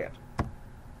bracket.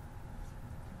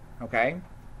 Okay?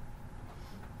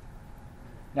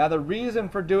 Now the reason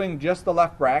for doing just the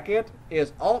left bracket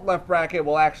is Alt left bracket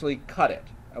will actually cut it.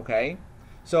 Okay?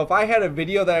 So if I had a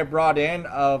video that I brought in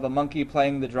of a monkey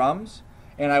playing the drums,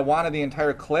 and I wanted the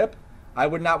entire clip, I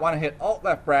would not want to hit Alt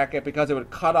left bracket because it would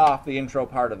cut off the intro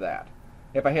part of that.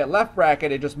 If I hit left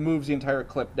bracket, it just moves the entire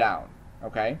clip down.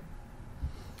 Okay?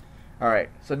 All right,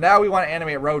 so now we want to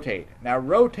animate rotate. Now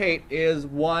rotate is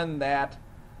one that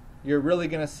you're really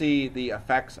going to see the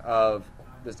effects of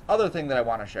this other thing that I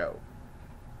want to show.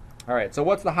 All right, so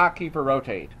what's the hotkey for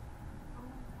rotate?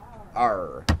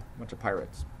 R. Bunch of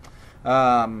pirates.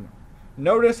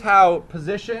 Notice how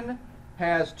position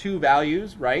has two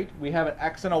values, right? We have an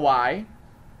X and a Y.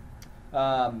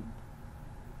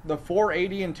 The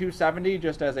 480 and 270,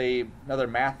 just as another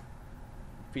math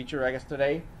feature, I guess,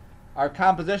 today. Our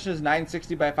composition is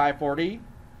 960 by 540.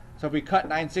 So if we cut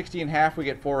 960 in half, we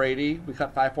get 480. We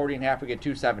cut 540 in half, we get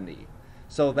 270.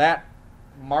 So that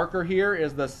marker here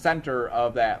is the center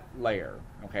of that layer.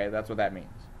 Okay, that's what that means.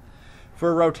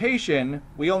 For rotation,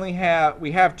 we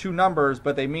have two numbers,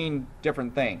 but they mean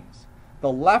different things.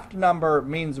 The left number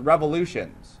means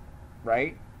revolutions,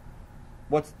 right?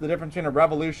 What's the difference between a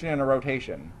revolution and a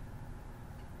rotation?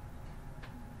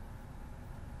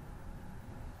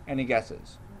 Any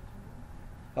guesses?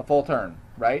 A full turn,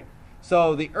 right?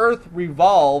 So the Earth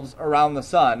revolves around the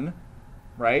sun,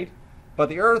 right? But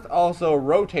the Earth also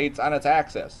rotates on its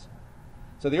axis.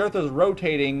 So the Earth is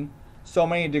rotating so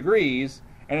many degrees,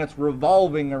 and it's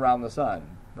revolving around the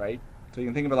sun, right? So you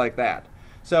can think of it like that.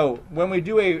 So when we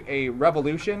do a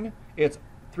revolution, it's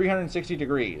 360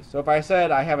 degrees. So if I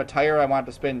said I have a tire I want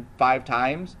to spin 5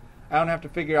 times, I don't have to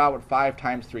figure out what 5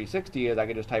 times 360 is. I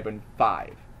can just type in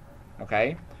 5.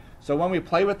 Okay? So when we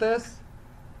play with this,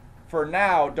 for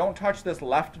now, don't touch this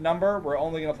left number. We're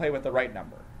only going to play with the right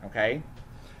number. Okay?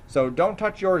 So don't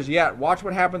touch yours yet. Watch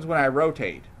what happens when I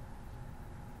rotate.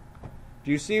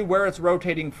 Do you see where it's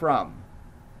rotating from?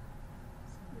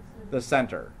 The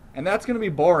center. And that's going to be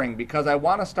boring because I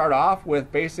want to start off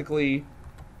with basically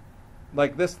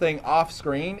like this thing off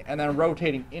screen and then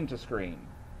rotating into screen,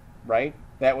 right?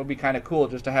 That would be kind of cool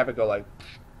just to have it go like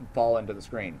fall into the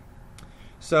screen.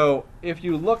 So if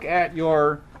you look at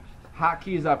your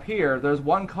hotkeys up here, there's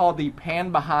one called the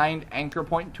pan behind anchor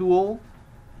point tool.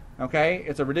 Okay,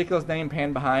 it's a ridiculous name,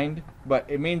 pan behind, but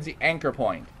it means the anchor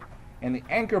point. And the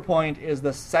anchor point is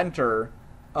the center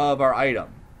of our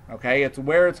item. Okay, it's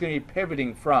where it's going to be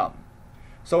pivoting from.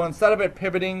 So instead of it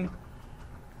pivoting,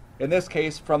 in this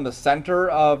case, from the center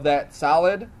of that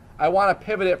solid, I want to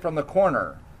pivot it from the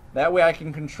corner. That way I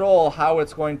can control how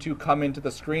it's going to come into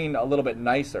the screen a little bit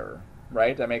nicer.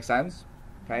 Right? That makes sense?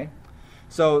 Okay.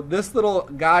 So this little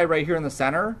guy right here in the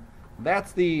center,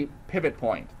 that's the pivot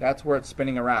point. That's where it's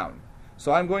spinning around.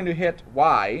 So I'm going to hit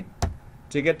Y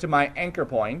to get to my anchor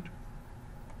point.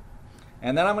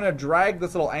 And then I'm going to drag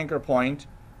this little anchor point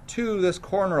to this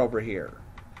corner over here.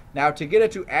 Now to get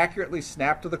it to accurately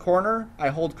snap to the corner, I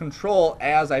hold Control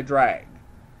as I drag.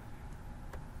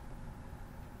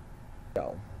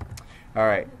 All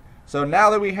right. So now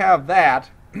that we have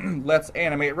that, let's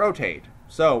animate rotate.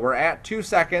 So we're at 2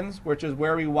 seconds, which is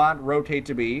where we want rotate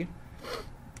to be.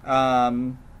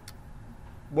 What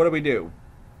do we do?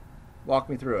 Walk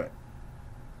me through it.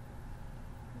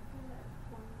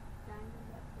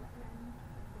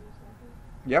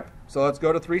 Yep. So let's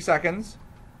go to 3 seconds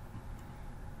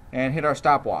and hit our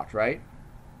stopwatch, right?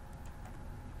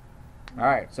 All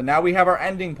right. So now we have our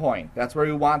ending point. That's where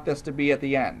we want this to be at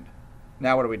the end.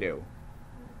 Now what do we do?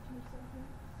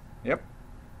 Yep.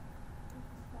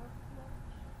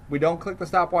 We don't click the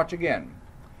stopwatch again.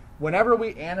 Whenever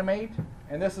we animate,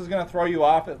 and this is going to throw you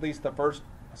off at least the first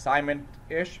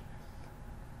assignment-ish,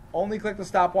 only click the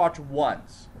stopwatch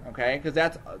once, okay? Because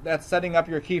that's setting up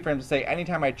your keyframe to say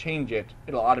anytime I change it,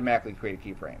 it'll automatically create a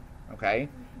keyframe, okay?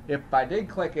 If I did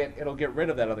click it, it'll get rid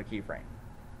of that other keyframe,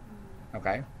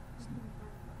 okay?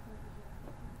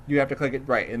 You have to click it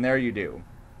right, and there you do.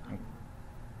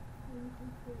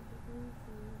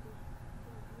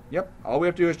 Yep, all we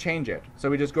have to do is change it. So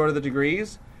we just go to the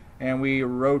degrees and we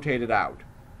rotate it out.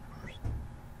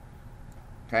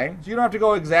 Okay, so you don't have to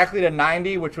go exactly to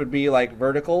 90, which would be like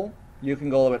vertical. You can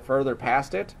go a little bit further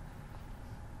past it.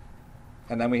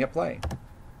 And then we hit play.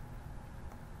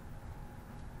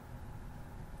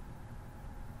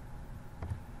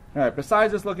 All right,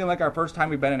 besides this looking like our first time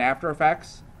we've been in After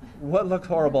Effects, what looks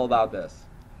horrible about this?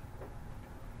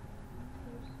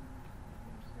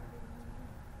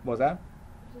 What was that?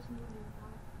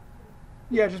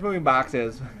 Yeah, just moving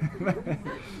boxes.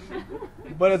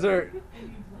 But is there...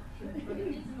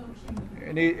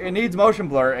 It needs motion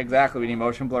blur. Exactly, we need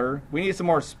motion blur. We need some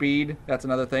more speed. That's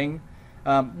another thing.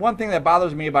 One thing that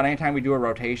bothers me about anytime we do a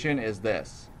rotation is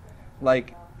this.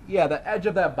 Like, yeah, the edge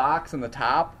of that box in the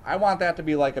top, I want that to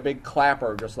be like a big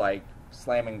clapper just like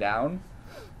slamming down.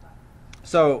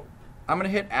 So I'm going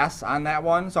to hit S on that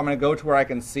one. So I'm going to go to where I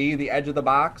can see the edge of the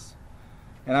box.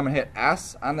 And I'm going to hit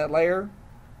S on that layer.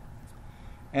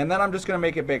 And then I'm just going to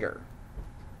make it bigger.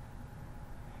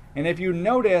 And if you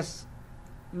notice,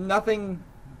 nothing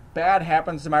bad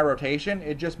happens to my rotation.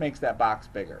 It just makes that box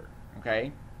bigger.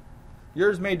 Okay?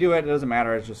 Yours may do it. It doesn't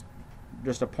matter. It's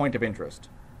just a point of interest.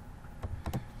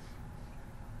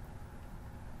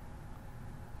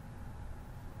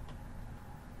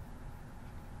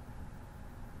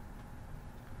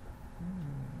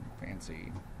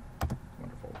 Fancy.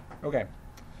 Wonderful. Okay.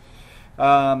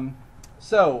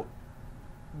 So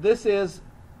this is,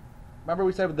 remember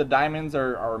we said the diamonds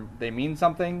are they mean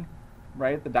something,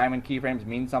 right? The diamond keyframes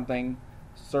mean something.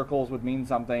 Circles would mean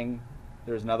something.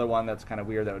 There's another one that's kind of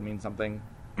weird that would mean something.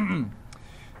 When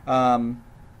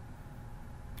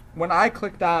I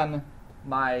clicked on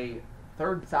my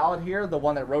third solid here, the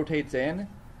one that rotates in,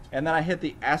 and then I hit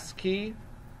the S key,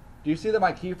 do you see that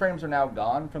my keyframes are now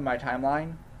gone from my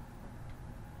timeline?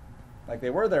 Like they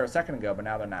were there a second ago, but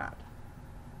now they're not.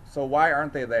 So why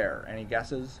aren't they there? Any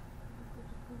guesses?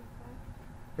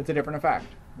 It's a different effect,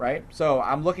 right? So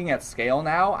I'm looking at scale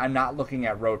now. I'm not looking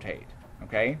at rotate,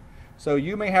 okay? So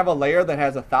you may have a layer that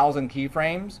has 1,000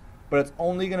 keyframes, but it's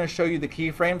only going to show you the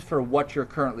keyframes for what you're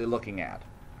currently looking at,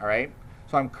 all right?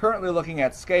 So I'm currently looking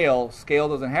at scale. Scale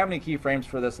doesn't have any keyframes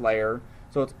for this layer,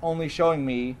 so it's only showing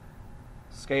me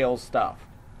scale stuff.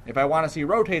 If I want to see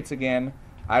rotates again,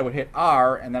 I would hit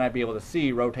R, and then I'd be able to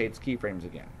see rotates keyframes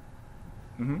again.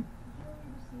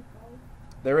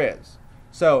 There is.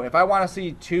 So if I want to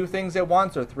see 2 things at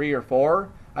once, or 3 or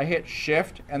 4, I hit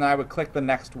Shift, and then I would click the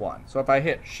next one. So if I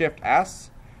hit Shift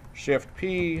S, Shift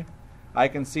P, I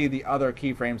can see the other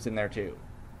keyframes in there too.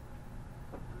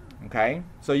 Okay?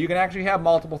 So you can actually have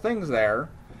multiple things there.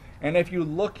 And if you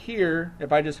look here,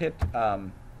 if I just hit, I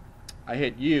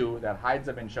hit U, that hides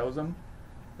them and shows them.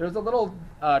 There's a little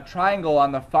triangle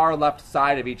on the far left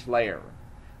side of each layer.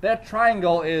 That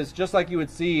triangle is just like you would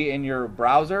see in your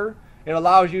browser. It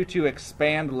allows you to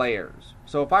expand layers.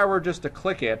 So if I were just to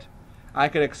click it, I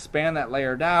could expand that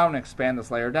layer down, expand this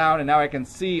layer down, and now I can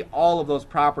see all of those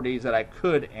properties that I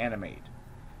could animate.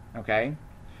 Okay?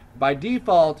 By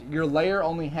default, your layer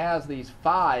only has these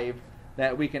 5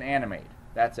 that we can animate.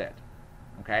 That's it.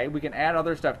 Okay? We can add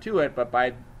other stuff to it, but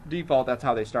by default, that's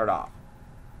how they start off.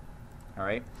 All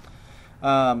right?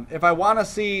 If I want to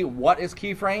see what is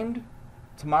keyframed,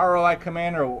 tomorrow I come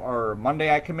in or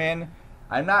Monday I come in,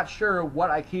 I'm not sure what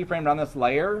I keyframed on this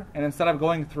layer, and instead of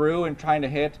going through and trying to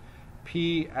hit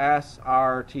P, S,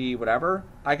 R, T, whatever,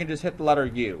 I can just hit the letter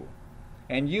U.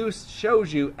 And U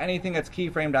shows you anything that's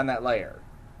keyframed on that layer.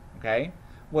 Okay?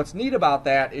 What's neat about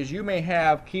that is you may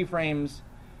have keyframes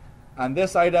on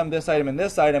this item, and this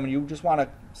item, and you just want to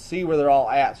see where they're all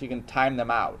at so you can time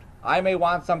them out. I may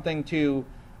want something to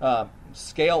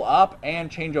scale up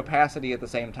and change opacity at the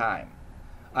same time.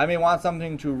 I may want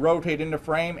something to rotate into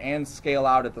frame and scale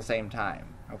out at the same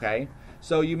time. Okay?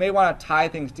 So you may want to tie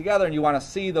things together and you want to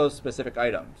see those specific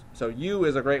items. So U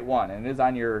is a great one, and it is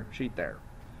on your sheet there.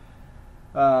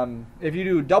 If you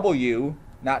do W,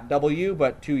 not W,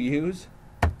 but 2 U's,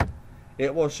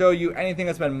 it will show you anything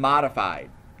that's been modified.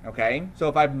 Okay? So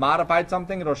if I've modified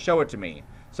something, it'll show it to me.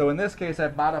 So in this case,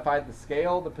 I've modified the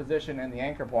scale, the position, and the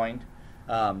anchor point,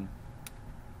 so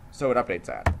it updates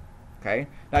that. Okay?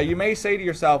 Now you may say to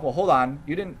yourself, well, hold on,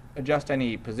 you didn't adjust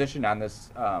any position on this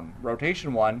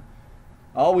rotation one.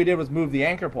 All we did was move the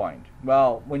anchor point.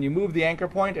 Well, when you move the anchor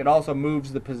point, it also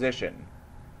moves the position.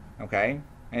 Okay?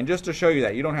 And just to show you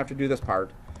that, you don't have to do this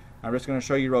part. I'm just going to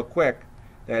show you real quick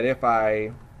that if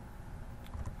I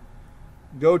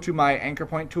go to my anchor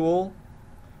point tool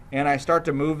and I start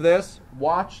to move this,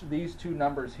 watch these 2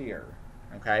 numbers here.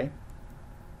 Okay?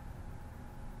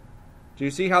 Do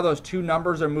you see how those 2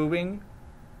 numbers are moving?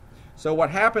 So what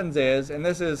happens is, and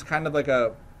this is kind of like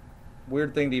a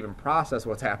weird thing to even process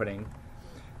what's happening,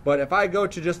 but if I go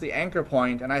to just the anchor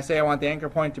point and I say I want the anchor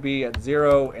point to be at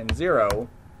 0 and 0,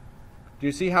 do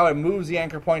you see how it moves the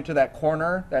anchor point to that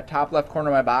corner, that top left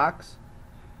corner of my box?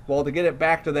 Well, to get it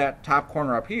back to that top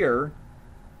corner up here,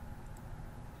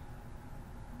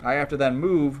 I have to then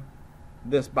move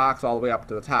this box all the way up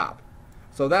to the top.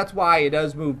 So that's why it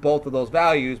does move both of those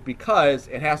values, because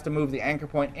it has to move the anchor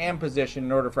point and position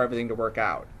in order for everything to work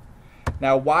out.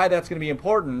 Now, why that's going to be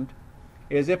important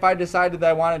is if I decided that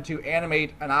I wanted to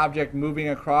animate an object moving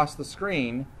across the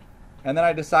screen, and then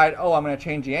I decide, oh, I'm going to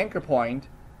change the anchor point,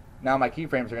 now my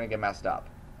keyframes are going to get messed up.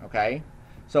 Okay?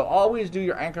 So always do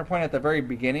your anchor point at the very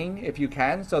beginning if you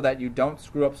can, so that you don't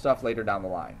screw up stuff later down the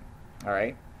line. All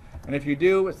right? And if you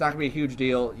do, it's not going to be a huge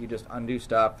deal. You just undo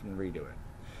stuff and redo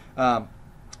it.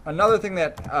 Another thing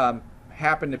that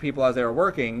happened to people as they were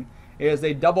working is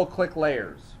they double click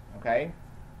layers, okay?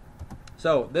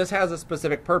 So this has a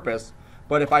specific purpose,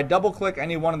 but if I double click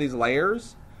any one of these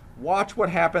layers, watch what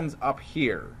happens up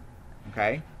here,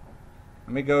 okay?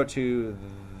 Let me go to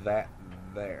that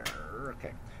there,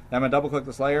 okay. Now I'm gonna double click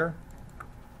this layer.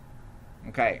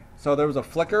 Okay, so there was a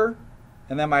flicker,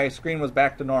 and then my screen was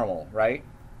back to normal, right?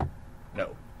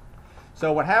 No.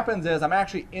 So what happens is I'm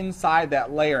actually inside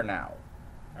that layer now,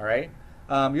 all right?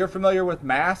 You're familiar with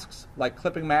masks, like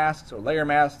clipping masks or layer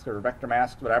masks or vector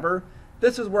masks, whatever.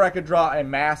 This is where I could draw a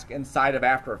mask inside of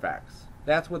After Effects.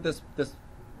 That's what this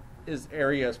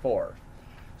area is for.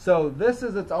 So this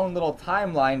is its own little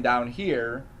timeline down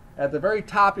here. At the very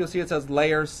top, you'll see it says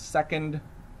layer second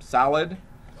solid.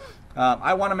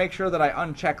 I want to make sure that I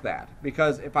uncheck that,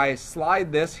 because if I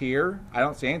slide this here, I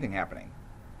don't see anything happening.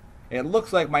 It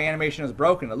looks like my animation is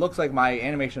broken. It looks like my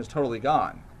animation is totally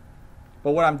gone.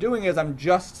 But what I'm doing is I'm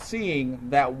just seeing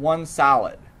that one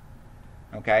solid.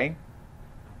 Okay?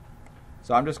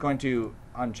 So I'm just going to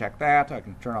uncheck that. I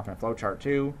can turn off my flowchart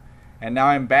too. And now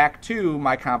I'm back to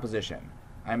my composition.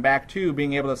 I'm back to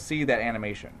being able to see that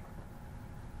animation.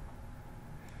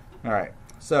 All right,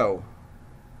 so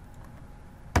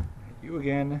you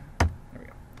again. There we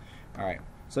go. All right,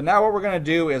 so now what we're going to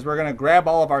do is we're going to grab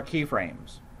all of our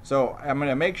keyframes. So I'm going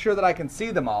to make sure that I can see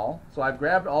them all. So I've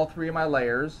grabbed all three of my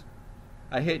layers.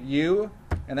 I hit U,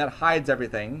 and that hides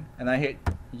everything. And then I hit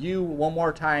U one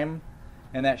more time,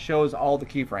 and that shows all the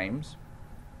keyframes.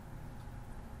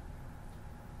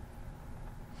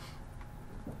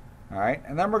 All right,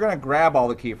 and then we're going to grab all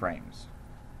the keyframes.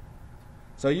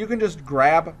 So you can just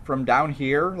grab from down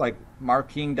here, like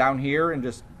marking down here, and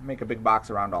just make a big box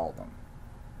around all of them.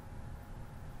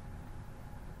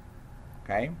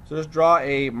 Okay, so just draw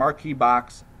a marquee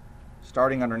box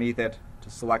starting underneath it to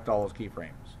select all those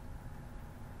keyframes.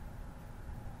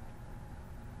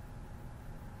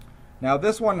 Now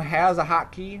this one has a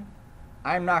hotkey.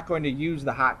 I'm not going to use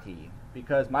the hotkey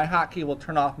because my hotkey will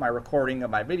turn off my recording of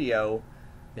my video.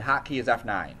 The hotkey is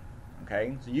F9.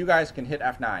 Okay, so you guys can hit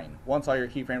F9 once all your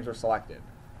keyframes are selected.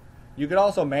 You could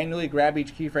also manually grab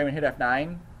each keyframe and hit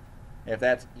F9 if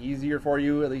that's easier for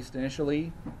you, at least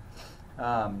initially.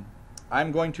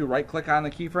 I'm going to right click on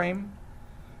the keyframe,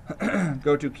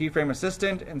 go to Keyframe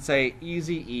Assistant, and say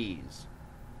Easy Ease.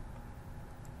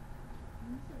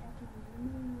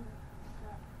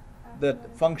 The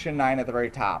function 9 at the very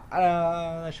top.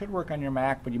 That should work on your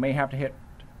Mac, but you may have to hit.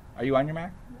 Are you on your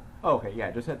Mac? Oh, okay,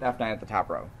 yeah, just hit F9 at the top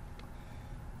row.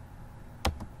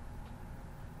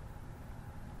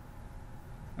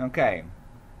 Okay,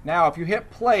 now if you hit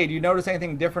play, do you notice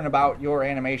anything different about your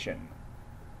animation?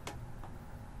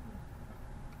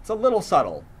 It's a little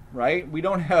subtle, right? We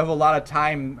don't have a lot of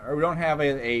time, or we don't have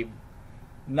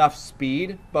enough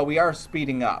speed, but we are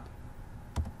speeding up.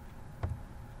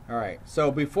 All right,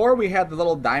 so before we had the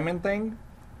little diamond thing,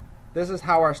 this is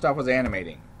how our stuff was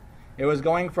animating. It was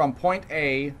going from point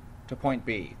A to point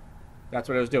B. That's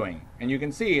what it was doing. And you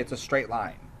can see it's a straight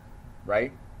line,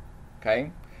 right?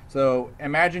 Okay? So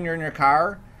imagine you're in your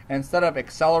car, and instead of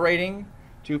accelerating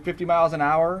to 50 miles an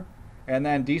hour and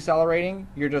then decelerating,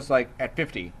 you're just like at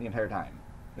 50 the entire time.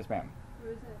 Yes, ma'am.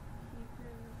 Where is that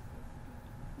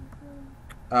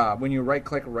keyframe? When you right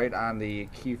click right on the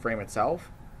keyframe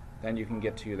itself, then you can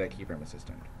get to that keyframe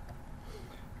assistant.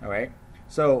 All right.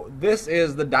 So this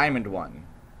is the diamond one.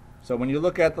 So when you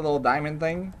look at the little diamond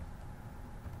thing,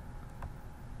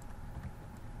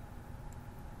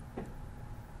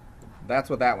 that's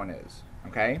what that one is.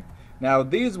 Okay. Now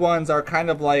these ones are kind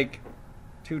of like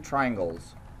two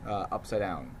triangles upside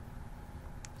down.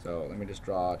 So let me just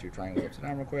draw two triangles upside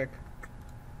down real quick.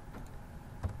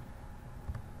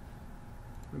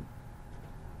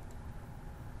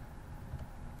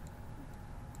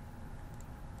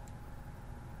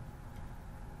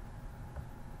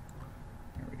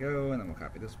 There we go, and then we'll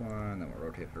copy this one, then we'll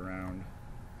rotate it around.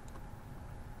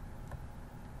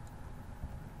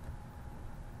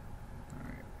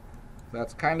 Alright. So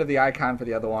that's kind of the icon for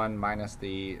the other one, minus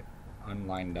the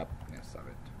unlined upness of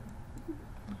it.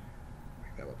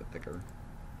 Make that a little bit thicker.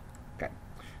 Okay.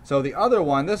 So the other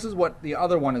one, this is what the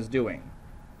other one is doing.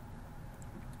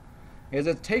 Is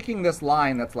it's taking this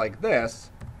line that's like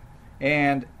this,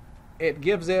 and it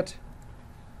gives it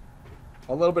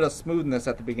a little bit of smoothness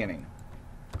at the beginning.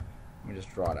 Let me just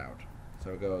draw it out.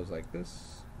 So it goes like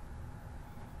this,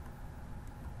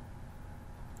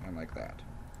 and like that.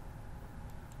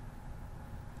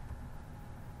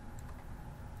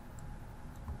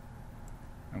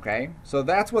 Okay, so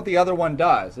that's what the other one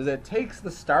does, is it takes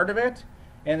the start of it,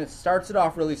 and it starts it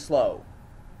off really slow.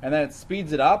 And then it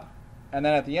speeds it up, and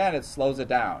then at the end it slows it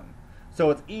down. So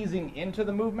it's easing into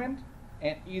the movement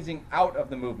and easing out of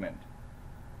the movement.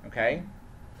 Okay?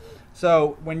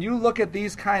 So when you look at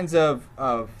these kinds of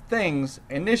things,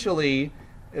 initially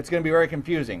it's going to be very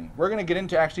confusing. We're going to get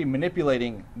into actually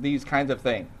manipulating these kinds of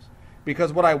things.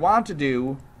 Because what I want to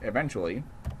do, eventually,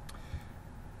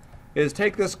 is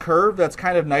take this curve that's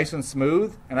kind of nice and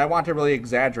smooth, and I want to really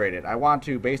exaggerate it. I want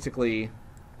to basically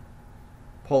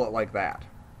pull it like that.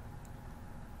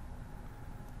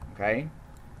 Okay?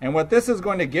 And what this is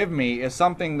going to give me is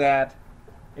something that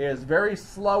is very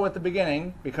slow at the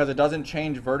beginning because it doesn't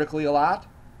change vertically a lot,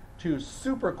 to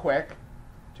super quick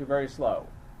to very slow.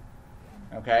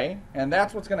 Okay? And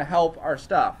that's what's going to help our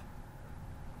stuff.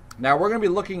 Now we're going to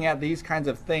be looking at these kinds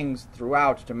of things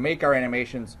throughout to make our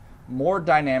animations more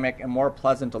dynamic and more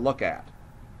pleasant to look at.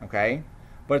 Okay?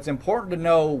 But it's important to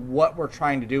know what we're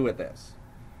trying to do with this.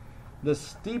 The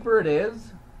steeper it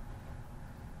is,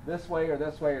 this way or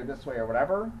this way or this way or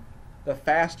whatever, the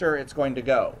faster it's going to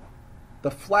go.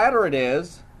 The flatter it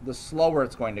is, the slower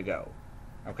it's going to go.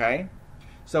 Okay?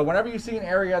 So whenever you see an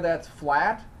area that's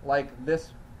flat, like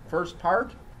this first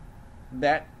part,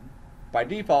 that by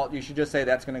default you should just say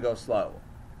that's going to go slow.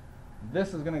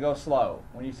 This is going to go slow.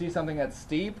 When you see something that's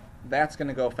steep, that's going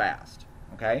to go fast.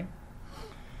 Okay?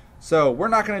 So we're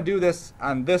not going to do this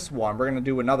on this one. We're going to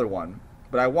do another one.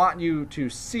 But I want you to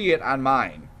see it on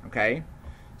mine. Okay?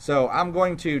 So I'm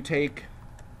going to take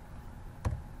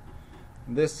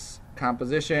this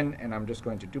composition and I'm just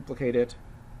going to duplicate it.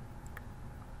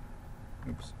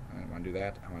 Oops, I don't want to do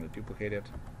that. I want to duplicate it.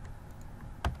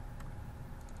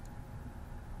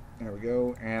 There we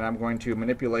go. And I'm going to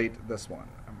manipulate this one.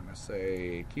 I'm going to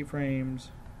say keyframes,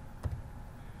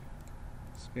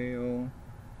 scale.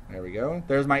 There we go.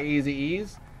 There's my easy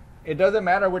ease. It doesn't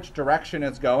matter which direction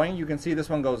it's going. You can see this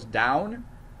one goes down.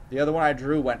 The other one I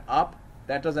drew went up.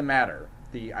 That doesn't matter.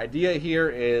 The idea here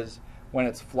is when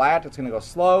it's flat, it's going to go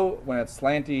slow. When it's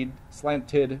slanted, it's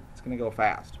going to go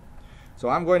fast. So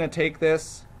I'm going to take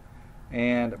this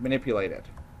and manipulate it.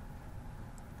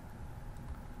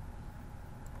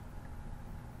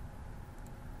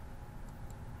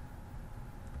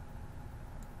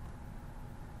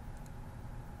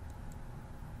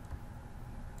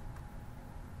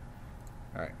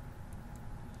 All right.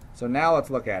 So now let's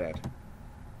look at it.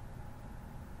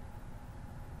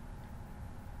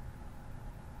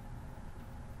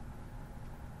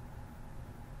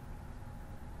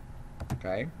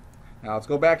 Okay, now let's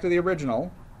go back to the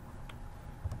original,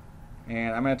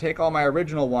 and I'm going to take all my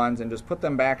original ones and just put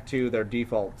them back to their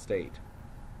default state.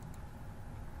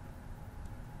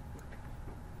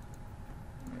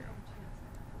 There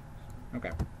we go.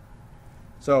 Okay,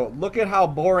 so look at how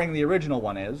boring the original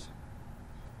one is.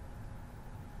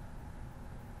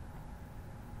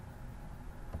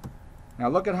 Now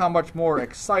look at how much more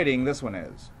exciting this one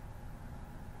is.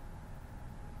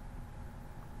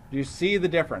 Do you see the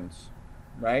difference?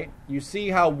 Right? You see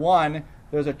how one,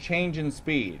 there's a change in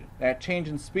speed. That change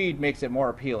in speed makes it more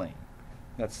appealing.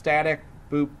 That's static,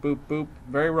 boop, boop, boop,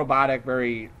 very robotic,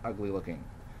 very ugly looking.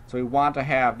 So we want to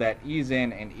have that ease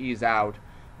in and ease out.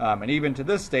 And even to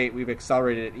this state, we've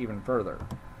accelerated it even further.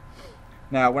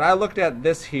 Now, when I looked at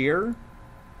this here,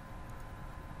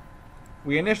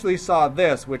 we initially saw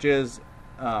this, which is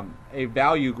a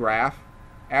value graph.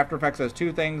 After Effects has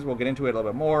two things. We'll get into it a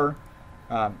little bit more.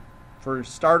 For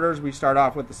starters, we start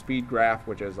off with the speed graph,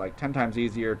 which is like 10 times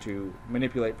easier to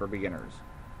manipulate for beginners.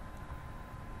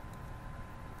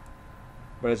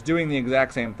 But it's doing the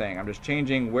exact same thing. I'm just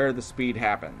changing where the speed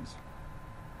happens.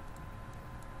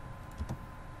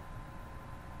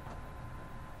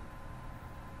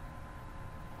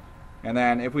 And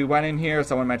then if we went in here,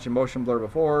 someone mentioned motion blur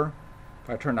before. If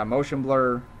I turned on motion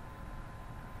blur,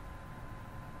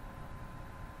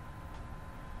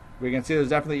 we can see there's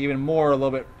definitely even more, a little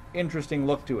bit interesting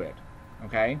look to it.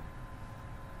 Okay?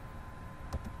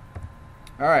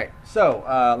 Alright, so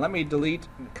let me delete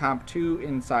comp 2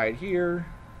 inside here.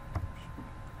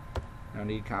 No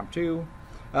need comp 2.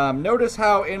 Notice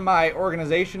how in my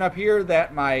organization up here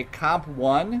that my comp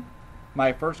 1,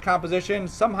 my first composition,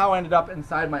 somehow ended up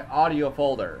inside my audio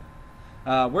folder.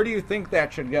 Where do you think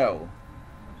that should go?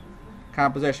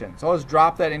 Composition. So let's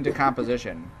drop that into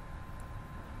composition.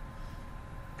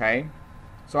 Okay?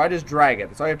 So I just drag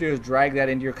it. So all you have to do is drag that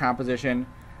into your composition.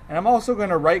 And I'm also going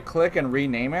to right click and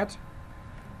rename it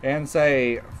and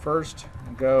say first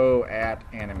go at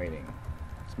animating.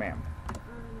 Yes, ma'am.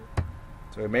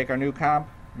 So we make our new comp,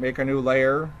 make our new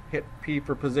layer, hit P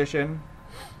for position,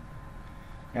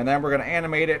 and then we're going to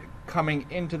animate it coming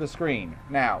into the screen.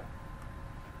 Now,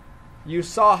 you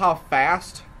saw how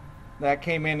fast that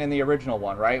came in the original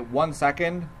one, right? 1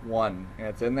 second, 1, and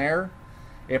it's in there.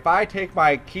 If I take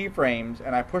my keyframes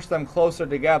and I push them closer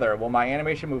together, will my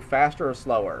animation move faster or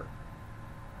slower?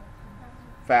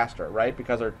 Faster, right?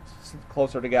 Because they're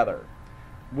closer together.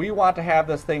 We want to have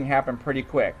this thing happen pretty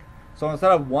quick. So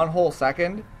instead of 1 whole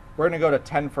second, we're going to go to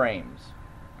 10 frames.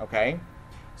 Okay?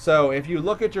 So if you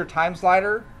look at your time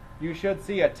slider, you should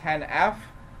see a 10F.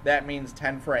 That means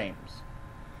 10 frames.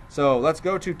 So let's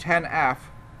go to 10F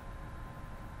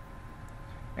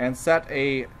and set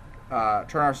a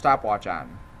turn our stopwatch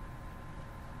on.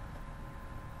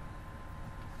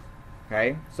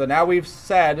 Okay, so now we've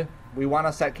said we want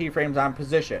to set keyframes on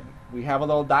position. We have a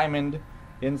little diamond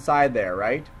inside there,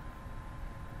 right?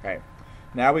 Okay,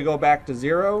 now we go back to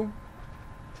 0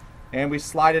 and we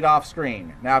slide it off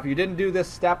screen. Now if you didn't do this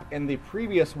step in the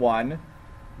previous one,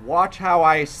 watch how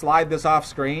I slide this off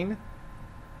screen.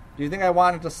 Do you think I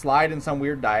want it to slide in some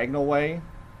weird diagonal way?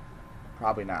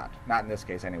 Probably not. Not in this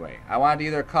case anyway. I want it to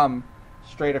either come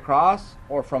straight across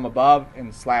or from above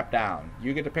and slap down.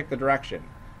 You get to pick the direction.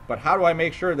 But how do I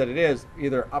make sure that it is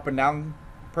either up and down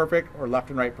perfect or left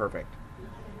and right perfect?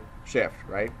 Shift,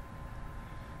 right?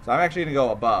 So I'm actually going to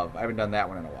go above. I haven't done that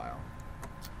one in a while.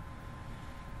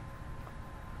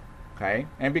 Okay,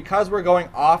 and because we're going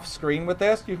off screen with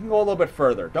this, you can go a little bit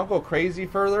further. Don't go crazy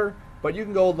further, but you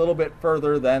can go a little bit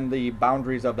further than the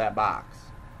boundaries of that box.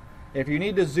 If you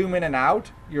need to zoom in and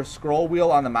out, your scroll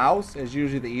wheel on the mouse is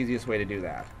usually the easiest way to do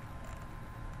that.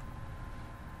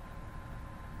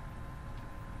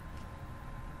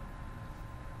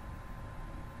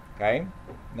 Okay, and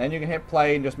then you can hit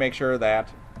play and just make sure that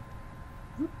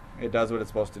it does what it's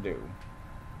supposed to do.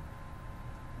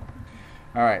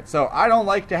 Alright, so I don't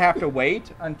like to have to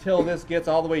wait until this gets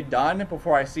all the way done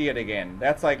before I see it again.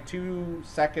 That's like 2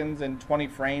 seconds and 20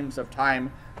 frames of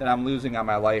time that I'm losing on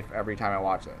my life every time I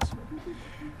watch this.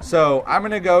 So I'm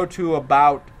going to go to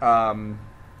about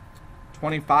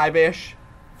 25-ish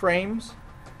frames,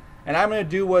 and I'm going to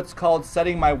do what's called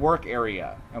setting my work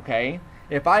area. Okay,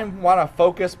 if I want to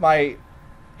focus my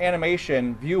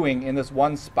animation viewing in this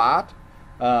one spot,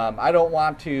 I don't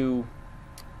want to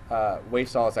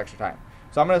waste all this extra time.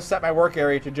 So I'm going to set my work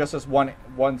area to just this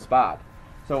one spot.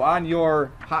 So on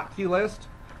your hotkey list,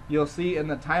 you'll see in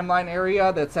the timeline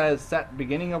area that says set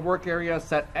beginning of work area,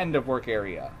 set end of work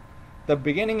area. The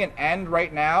beginning and end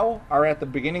right now are at the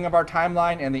beginning of our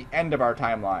timeline and the end of our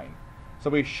timeline. So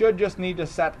we should just need to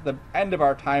set the end of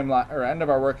our timeline or end of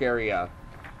our work area.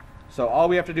 So all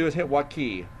we have to do is hit what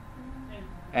key?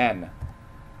 N.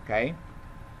 Okay?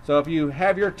 So if you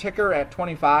have your ticker at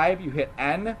 25, you hit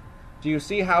N. Do you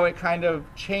see how it kind of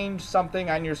changed something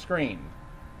on your screen?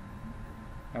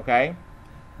 Okay?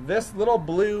 This little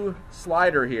blue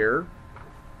slider here,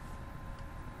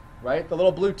 right? The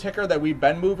little blue ticker that we've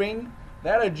been moving,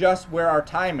 that adjusts where our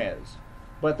time is.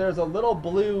 But there's a little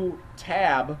blue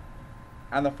tab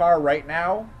on the far right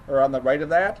now, or on the right of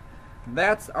that.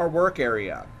 That's our work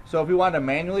area. So if we wanted to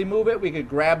manually move it, we could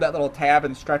grab that little tab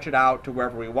and stretch it out to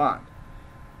wherever we want.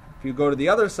 If you go to the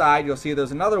other side, you'll see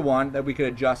there's another one that we could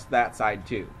adjust that side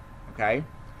too. Okay?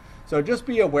 So just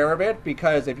be aware of it,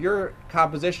 because if your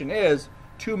composition is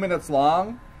 2 minutes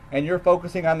long and you're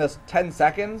focusing on this 10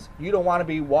 seconds, you don't want to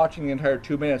be watching the entire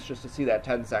 2 minutes just to see that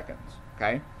 10 seconds.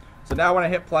 Okay? So now when I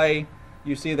hit play,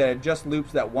 you see that it just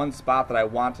loops that one spot that I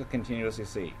want to continuously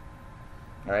see.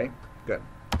 Alright? Good.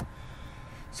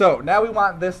 So now we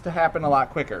want this to happen a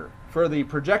lot quicker. For the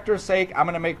projector's sake, I'm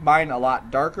going to make mine a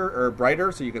lot darker or brighter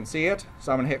so you can see it.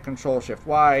 So I'm going to hit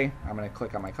Control-Shift-Y. I'm going to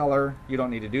click on my color. You don't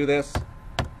need to do this.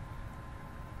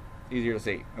 Easier to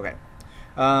see. Okay.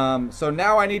 So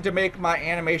now I need to make my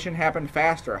animation happen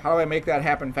faster. How do I make that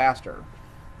happen faster?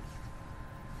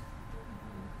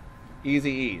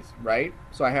 Easy ease, right?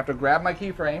 So I have to grab my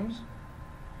keyframes,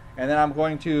 and then I'm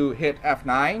going to hit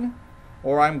F9,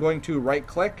 or I'm going to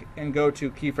right-click and go to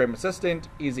Keyframe Assistant,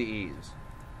 Easy Ease.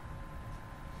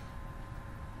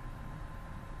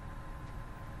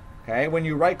 Okay, when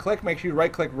you right-click, make sure you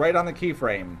right-click right on the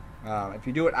keyframe. If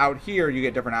you do it out here, you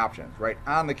get different options. Right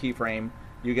on the keyframe,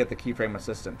 you get the Keyframe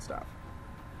Assistant stuff.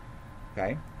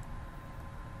 Okay?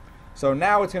 So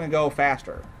now it's going to go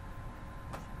faster.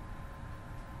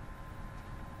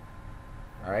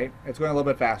 Alright, it's going a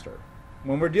little bit faster.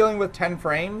 When we're dealing with 10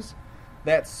 frames,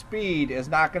 that speed is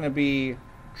not going to be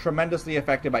tremendously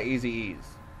affected by Easy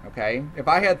Ease. Okay? If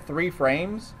I had 3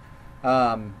 frames,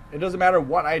 it doesn't matter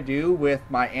what I do with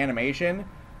my animation,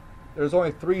 there's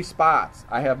only 3 spots.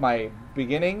 I have my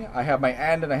beginning, I have my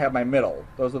end, and I have my middle.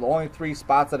 Those are the only 3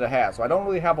 spots that it has. So I don't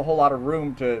really have a whole lot of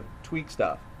room to tweak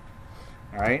stuff.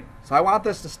 Alright? So I want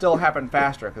this to still happen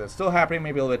faster, because it's still happening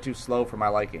maybe a little bit too slow for my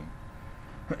liking.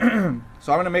 So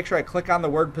I'm going to make sure I click on the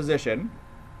word position.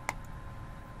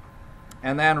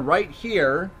 And then right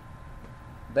here,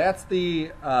 that's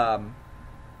the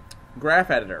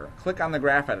graph editor. Click on the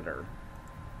graph editor.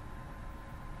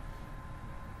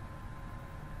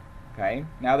 Okay,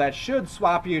 now that should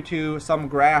swap you to some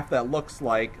graph that looks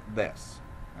like this.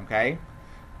 Okay,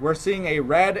 we're seeing a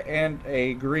red and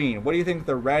a green. What do you think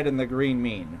the red and the green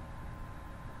mean?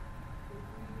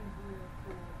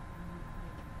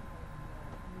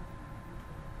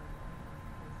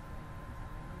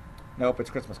 Nope, it's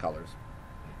Christmas colors.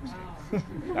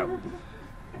 No.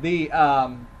 The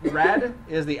red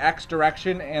is the X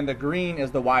direction and the green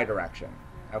is the Y direction.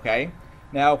 Okay?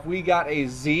 Now, if we got a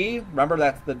Z, remember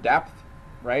that's the depth,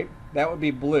 right? That would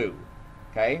be blue.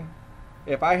 Okay?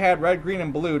 If I had red, green,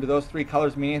 and blue, do those three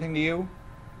colors mean anything to you?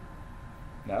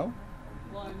 No?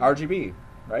 RGB,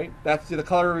 right? That's the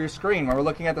color of your screen. When we're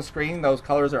looking at the screen, those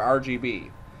colors are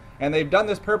RGB. And they've done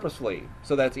this purposefully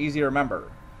so that's easy to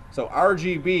remember. So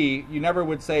RGB, you never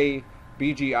would say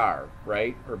BGR,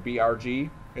 right? Or BRG.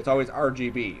 It's always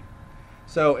RGB.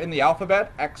 So in the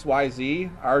alphabet, X, Y, Z,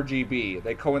 RGB,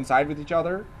 they coincide with each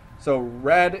other. So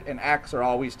red and X are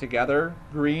always together,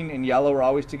 green and yellow are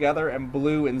always together, and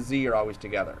blue and Z are always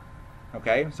together.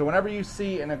 Okay? So whenever you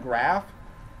see in a graph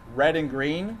red and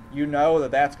green, you know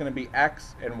that that's going to be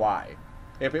X and Y.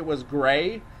 If it was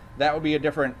gray, that would be a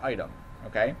different item.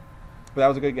 Okay? But that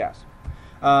was a good guess.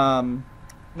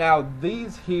 Now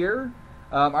these here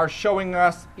are showing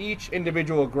us each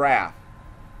individual graph.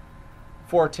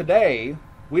 For today,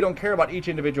 we don't care about each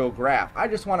individual graph. I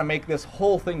just want to make this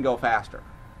whole thing go faster.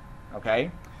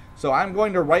 Okay? So I'm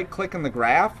going to right click on the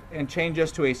graph and change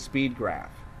this to a speed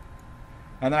graph.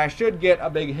 And then I should get a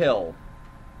big hill.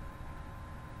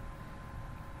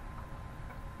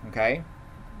 Okay?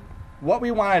 What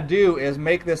we want to do is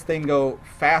make this thing go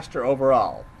faster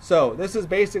overall. So this is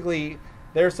basically,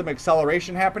 there's some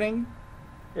acceleration happening.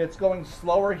 It's going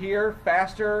slower here,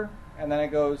 faster, and then it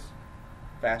goes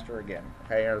faster again.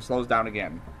 Okay, or it slows down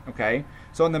again. Okay,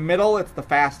 so in the middle, it's the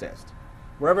fastest.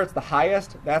 Wherever it's the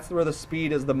highest, that's where the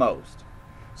speed is the most.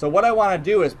 So what I want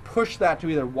to do is push that to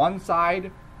either one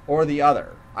side or the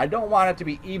other. I don't want it to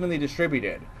be evenly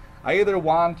distributed. I either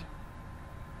want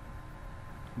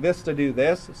this to do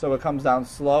this, so it comes down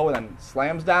slow and then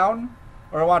slams down,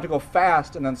 or I want it to go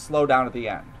fast and then slow down at the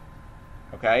end.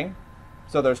 Okay?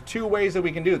 So there's two ways that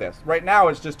we can do this. Right now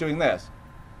it's just doing this.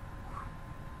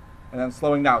 And then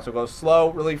slowing down. So it goes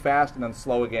slow, really fast, and then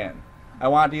slow again. I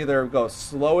want it to either go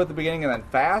slow at the beginning and then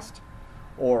fast,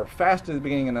 or fast at the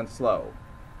beginning and then slow.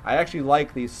 I actually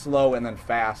like these slow and then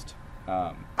fast.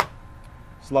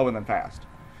 Slow and then fast.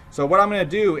 So what I'm going to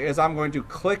do is I'm going to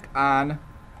click on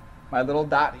my little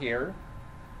dot here.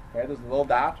 Okay, there's a little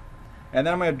dot. And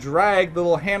then I'm going to drag the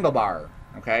little handlebar.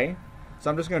 Okay? So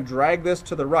I'm just going to drag this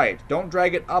to the right. Don't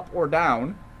drag it up or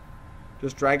down.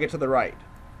 Just drag it to the right.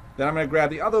 Then I'm going to grab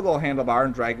the other little handlebar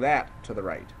and drag that to the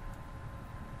right.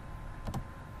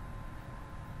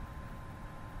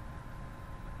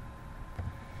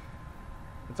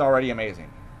 It's already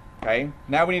amazing. Okay?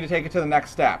 Now we need to take it to the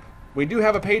next step. We do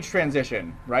have a page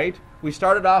transition, right? We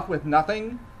started off with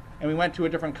nothing and we went to a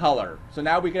different color. So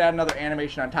now we could add another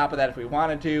animation on top of that if we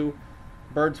wanted to.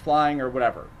 Birds flying or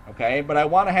whatever. Okay? But I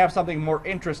want to have something more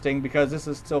interesting because this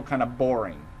is still kind of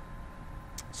boring.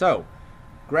 So,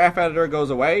 graph editor goes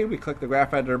away. We click the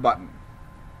graph editor button.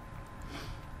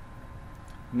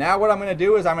 Now what I'm going to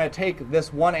do is I'm going to take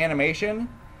this one animation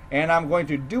and I'm going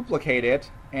to duplicate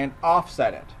it and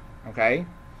offset it. Okay?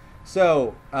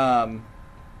 So,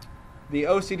 the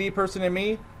OCD person in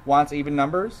me wants even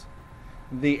numbers.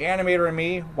 The animator in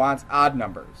me wants odd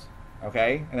numbers.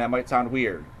 Okay? And that might sound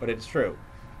weird, but it's true.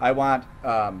 I want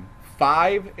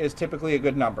 5 is typically a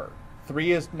good number.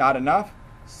 3 is not enough.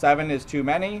 7 is too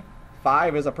many.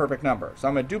 5 is a perfect number. So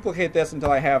I'm going to duplicate this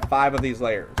until I have 5 of these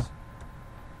layers.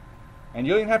 And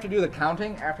you don't even have to do the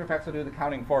counting. After Effects will do the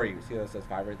counting for you. See that it says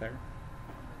 5 right there?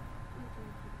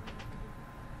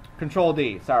 Control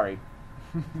D, sorry.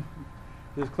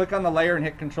 Just click on the layer and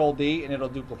hit Control D and it'll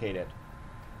duplicate it.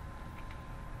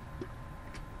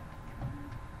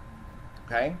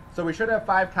 Okay, so we should have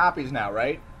 5 copies now,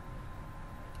 right?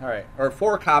 All right, or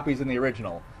 4 copies in the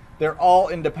original. They're all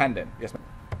independent. Yes, ma'am.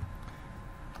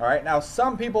 All right, now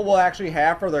some people will actually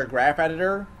have for their graph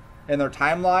editor and their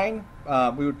timeline,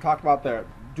 we talked about the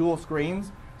dual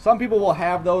screens. Some people will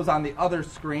have those on the other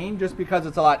screen just because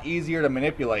it's a lot easier to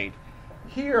manipulate.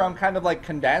 Here I'm kind of like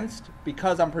condensed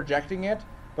because I'm projecting it,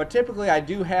 but typically I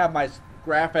do have my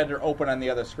graph editor open on the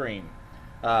other screen,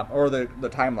 or the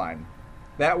timeline.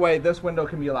 That way this window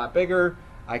can be a lot bigger.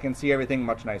 I can see everything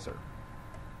much nicer.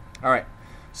 All right,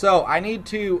 so I need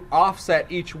to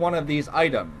offset each one of these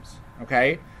items.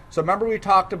 Okay, so remember we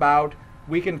talked about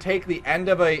we can take the end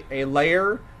of a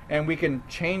layer and we can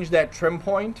change that trim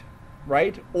point,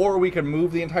 right? Or we can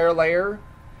move the entire layer.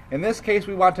 In this case,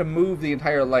 we want to move the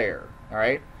entire layer, all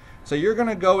right? So you're going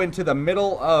to go into the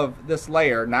middle of this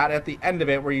layer, not at the end of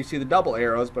it where you see the double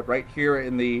arrows, but right here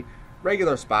in the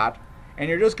regular spot, and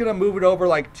you're just going to move it over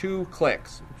like 2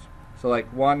 clicks. So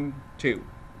like 1, 2,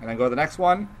 and then go to the next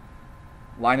one,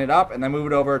 line it up, and then move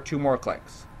it over 2 more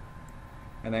clicks.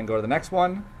 And then go to the next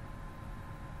one,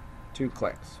 2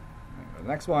 clicks. And go to the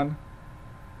next one,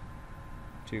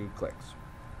 2 clicks.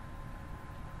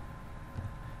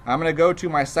 I'm going to go to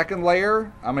my second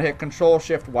layer. I'm going to hit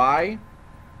Control-Shift-Y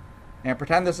and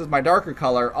pretend this is my darker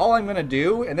color. All I'm going to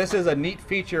do, and this is a neat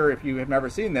feature if you have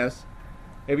never seen this,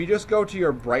 if you just go to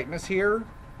your brightness here,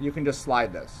 you can just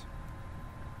slide this.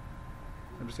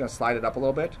 I'm just going to slide it up a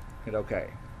little bit. Hit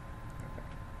OK.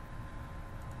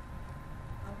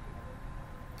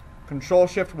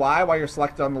 Control-Shift-Y while you're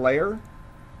selected on the layer.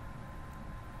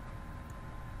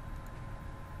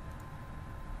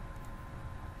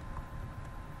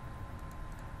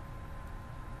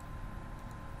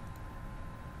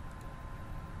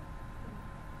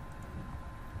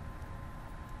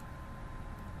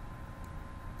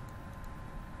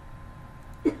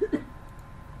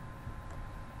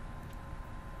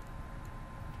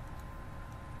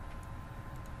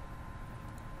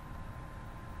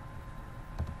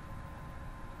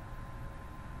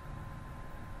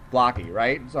 Blocky,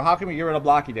 right? So how can we get rid of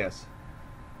blockiness?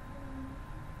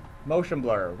 Motion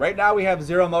blur. Right now we have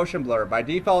 0 motion blur. By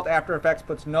default, After Effects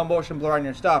puts no motion blur on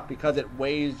your stuff because it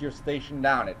weighs your station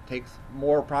down. It takes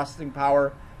more processing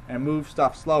power and moves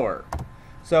stuff slower.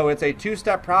 So it's a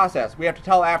 2-step process. We have to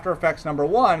tell After Effects, number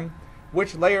 1,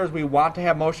 which layers we want to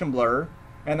have motion blur,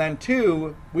 and then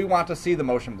 2, we want to see the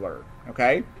motion blur.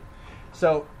 Okay?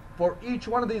 So for each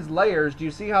one of these layers, do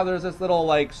you see how there's this little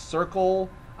like circle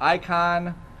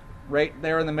icon right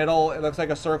there in the middle? It looks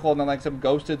like a circle and then like some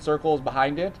ghosted circles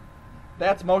behind it.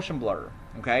 That's motion blur,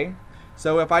 okay?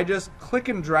 So if I just click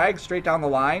and drag straight down the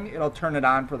line, it'll turn it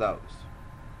on for those.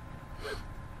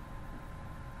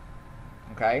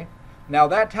 Okay? Now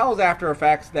that tells After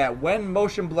Effects that when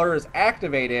motion blur is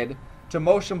activated, to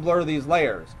motion blur these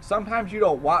layers. Sometimes you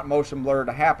don't want motion blur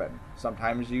to happen.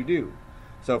 Sometimes you do.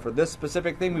 So for this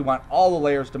specific thing, we want all the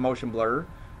layers to motion blur.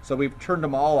 So we've turned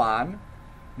them all on.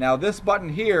 Now this button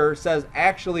here says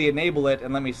actually enable it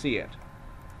and let me see it.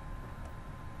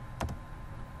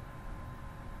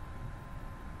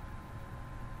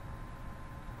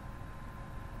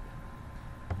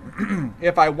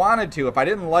 If I wanted to, if I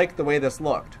didn't like the way this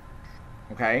looked,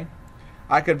 okay,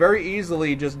 I could very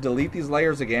easily just delete these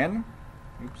layers again.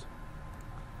 Oops.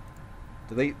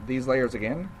 Delete these layers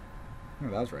again.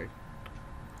 Oh, that was right.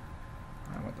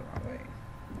 I went the wrong way.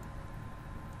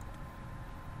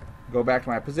 Go back to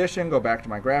my position, go back to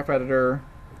my graph editor,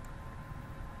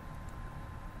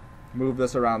 move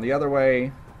this around the other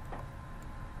way.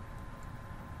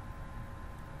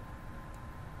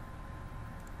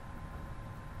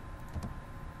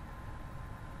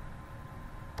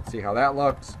 See how that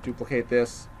looks. Duplicate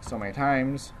this so many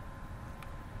times.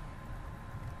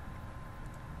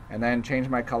 And then change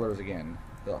my colors again.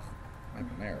 Ugh, what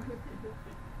happened there?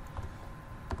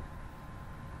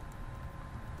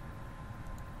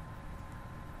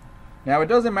 Now it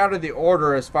doesn't matter the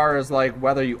order as far as like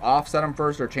whether you offset them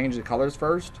first or change the colors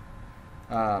first.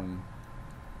 I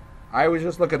always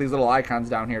just look at these little icons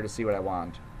down here to see what I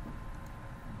want.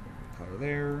 Color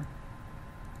there.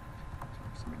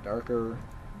 Something darker.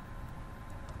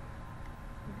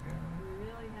 You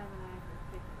really have an eye for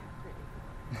picking up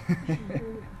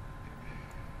pretty.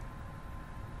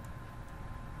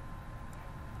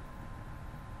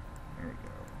 There we go.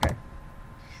 Okay.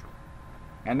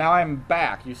 And now I'm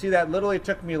back. You see that literally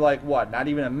took me like what? Not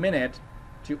even a minute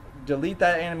to delete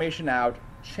that animation out,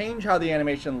 change how the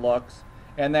animation looks,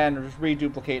 and then just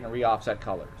reduplicate and re-offset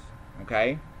colors.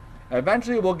 Okay?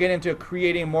 Eventually we'll get into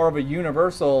creating more of a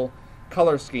universal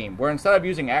color scheme where instead of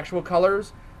using actual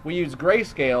colors, we use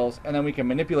grayscales, and then we can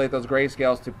manipulate those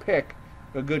grayscales to pick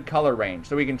a good color range.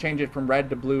 So we can change it from red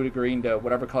to blue to green to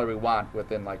whatever color we want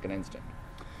within like an instant.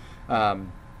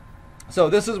 So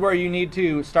this is where you need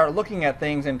to start looking at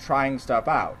things and trying stuff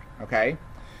out. Okay.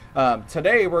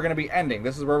 Today we're going to be ending.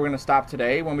 This is where we're going to stop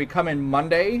today. When we come in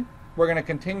Monday, we're going to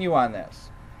continue on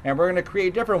this. And we're going to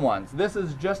create different ones. This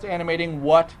is just animating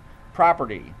what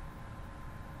property?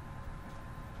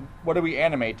 What do we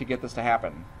animate to get this to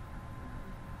happen?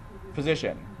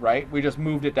 Position, right? We just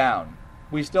moved it down.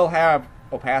 We still have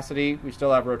opacity, we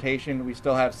still have rotation, we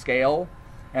still have scale,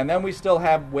 and then we still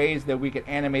have ways that we can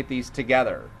animate these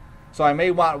together. So I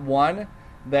may want one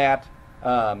that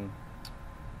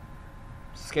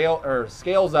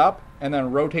scales up and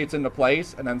then rotates into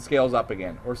place and then scales up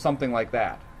again, or something like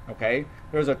that. Okay,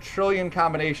 there's a trillion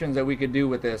combinations that we could do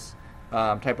with this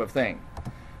type of thing.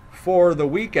 For the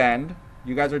weekend,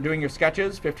 you guys are doing your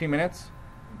sketches, 15 minutes?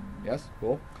 Yes,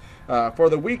 cool. For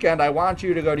the weekend, I want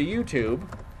you to go to YouTube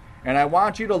and I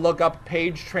want you to look up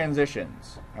page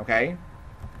transitions, okay?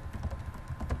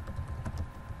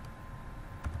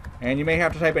 And you may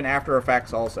have to type in After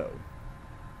Effects also.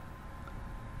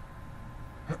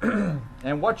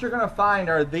 And what you're going to find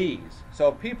are these.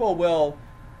 So people will,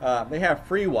 they have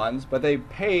free ones, but they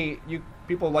pay,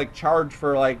 people like charge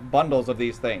for like bundles of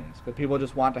these things, but people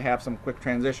just want to have some quick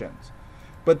transitions.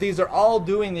 But these are all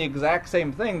doing the exact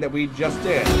same thing that we just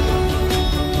did.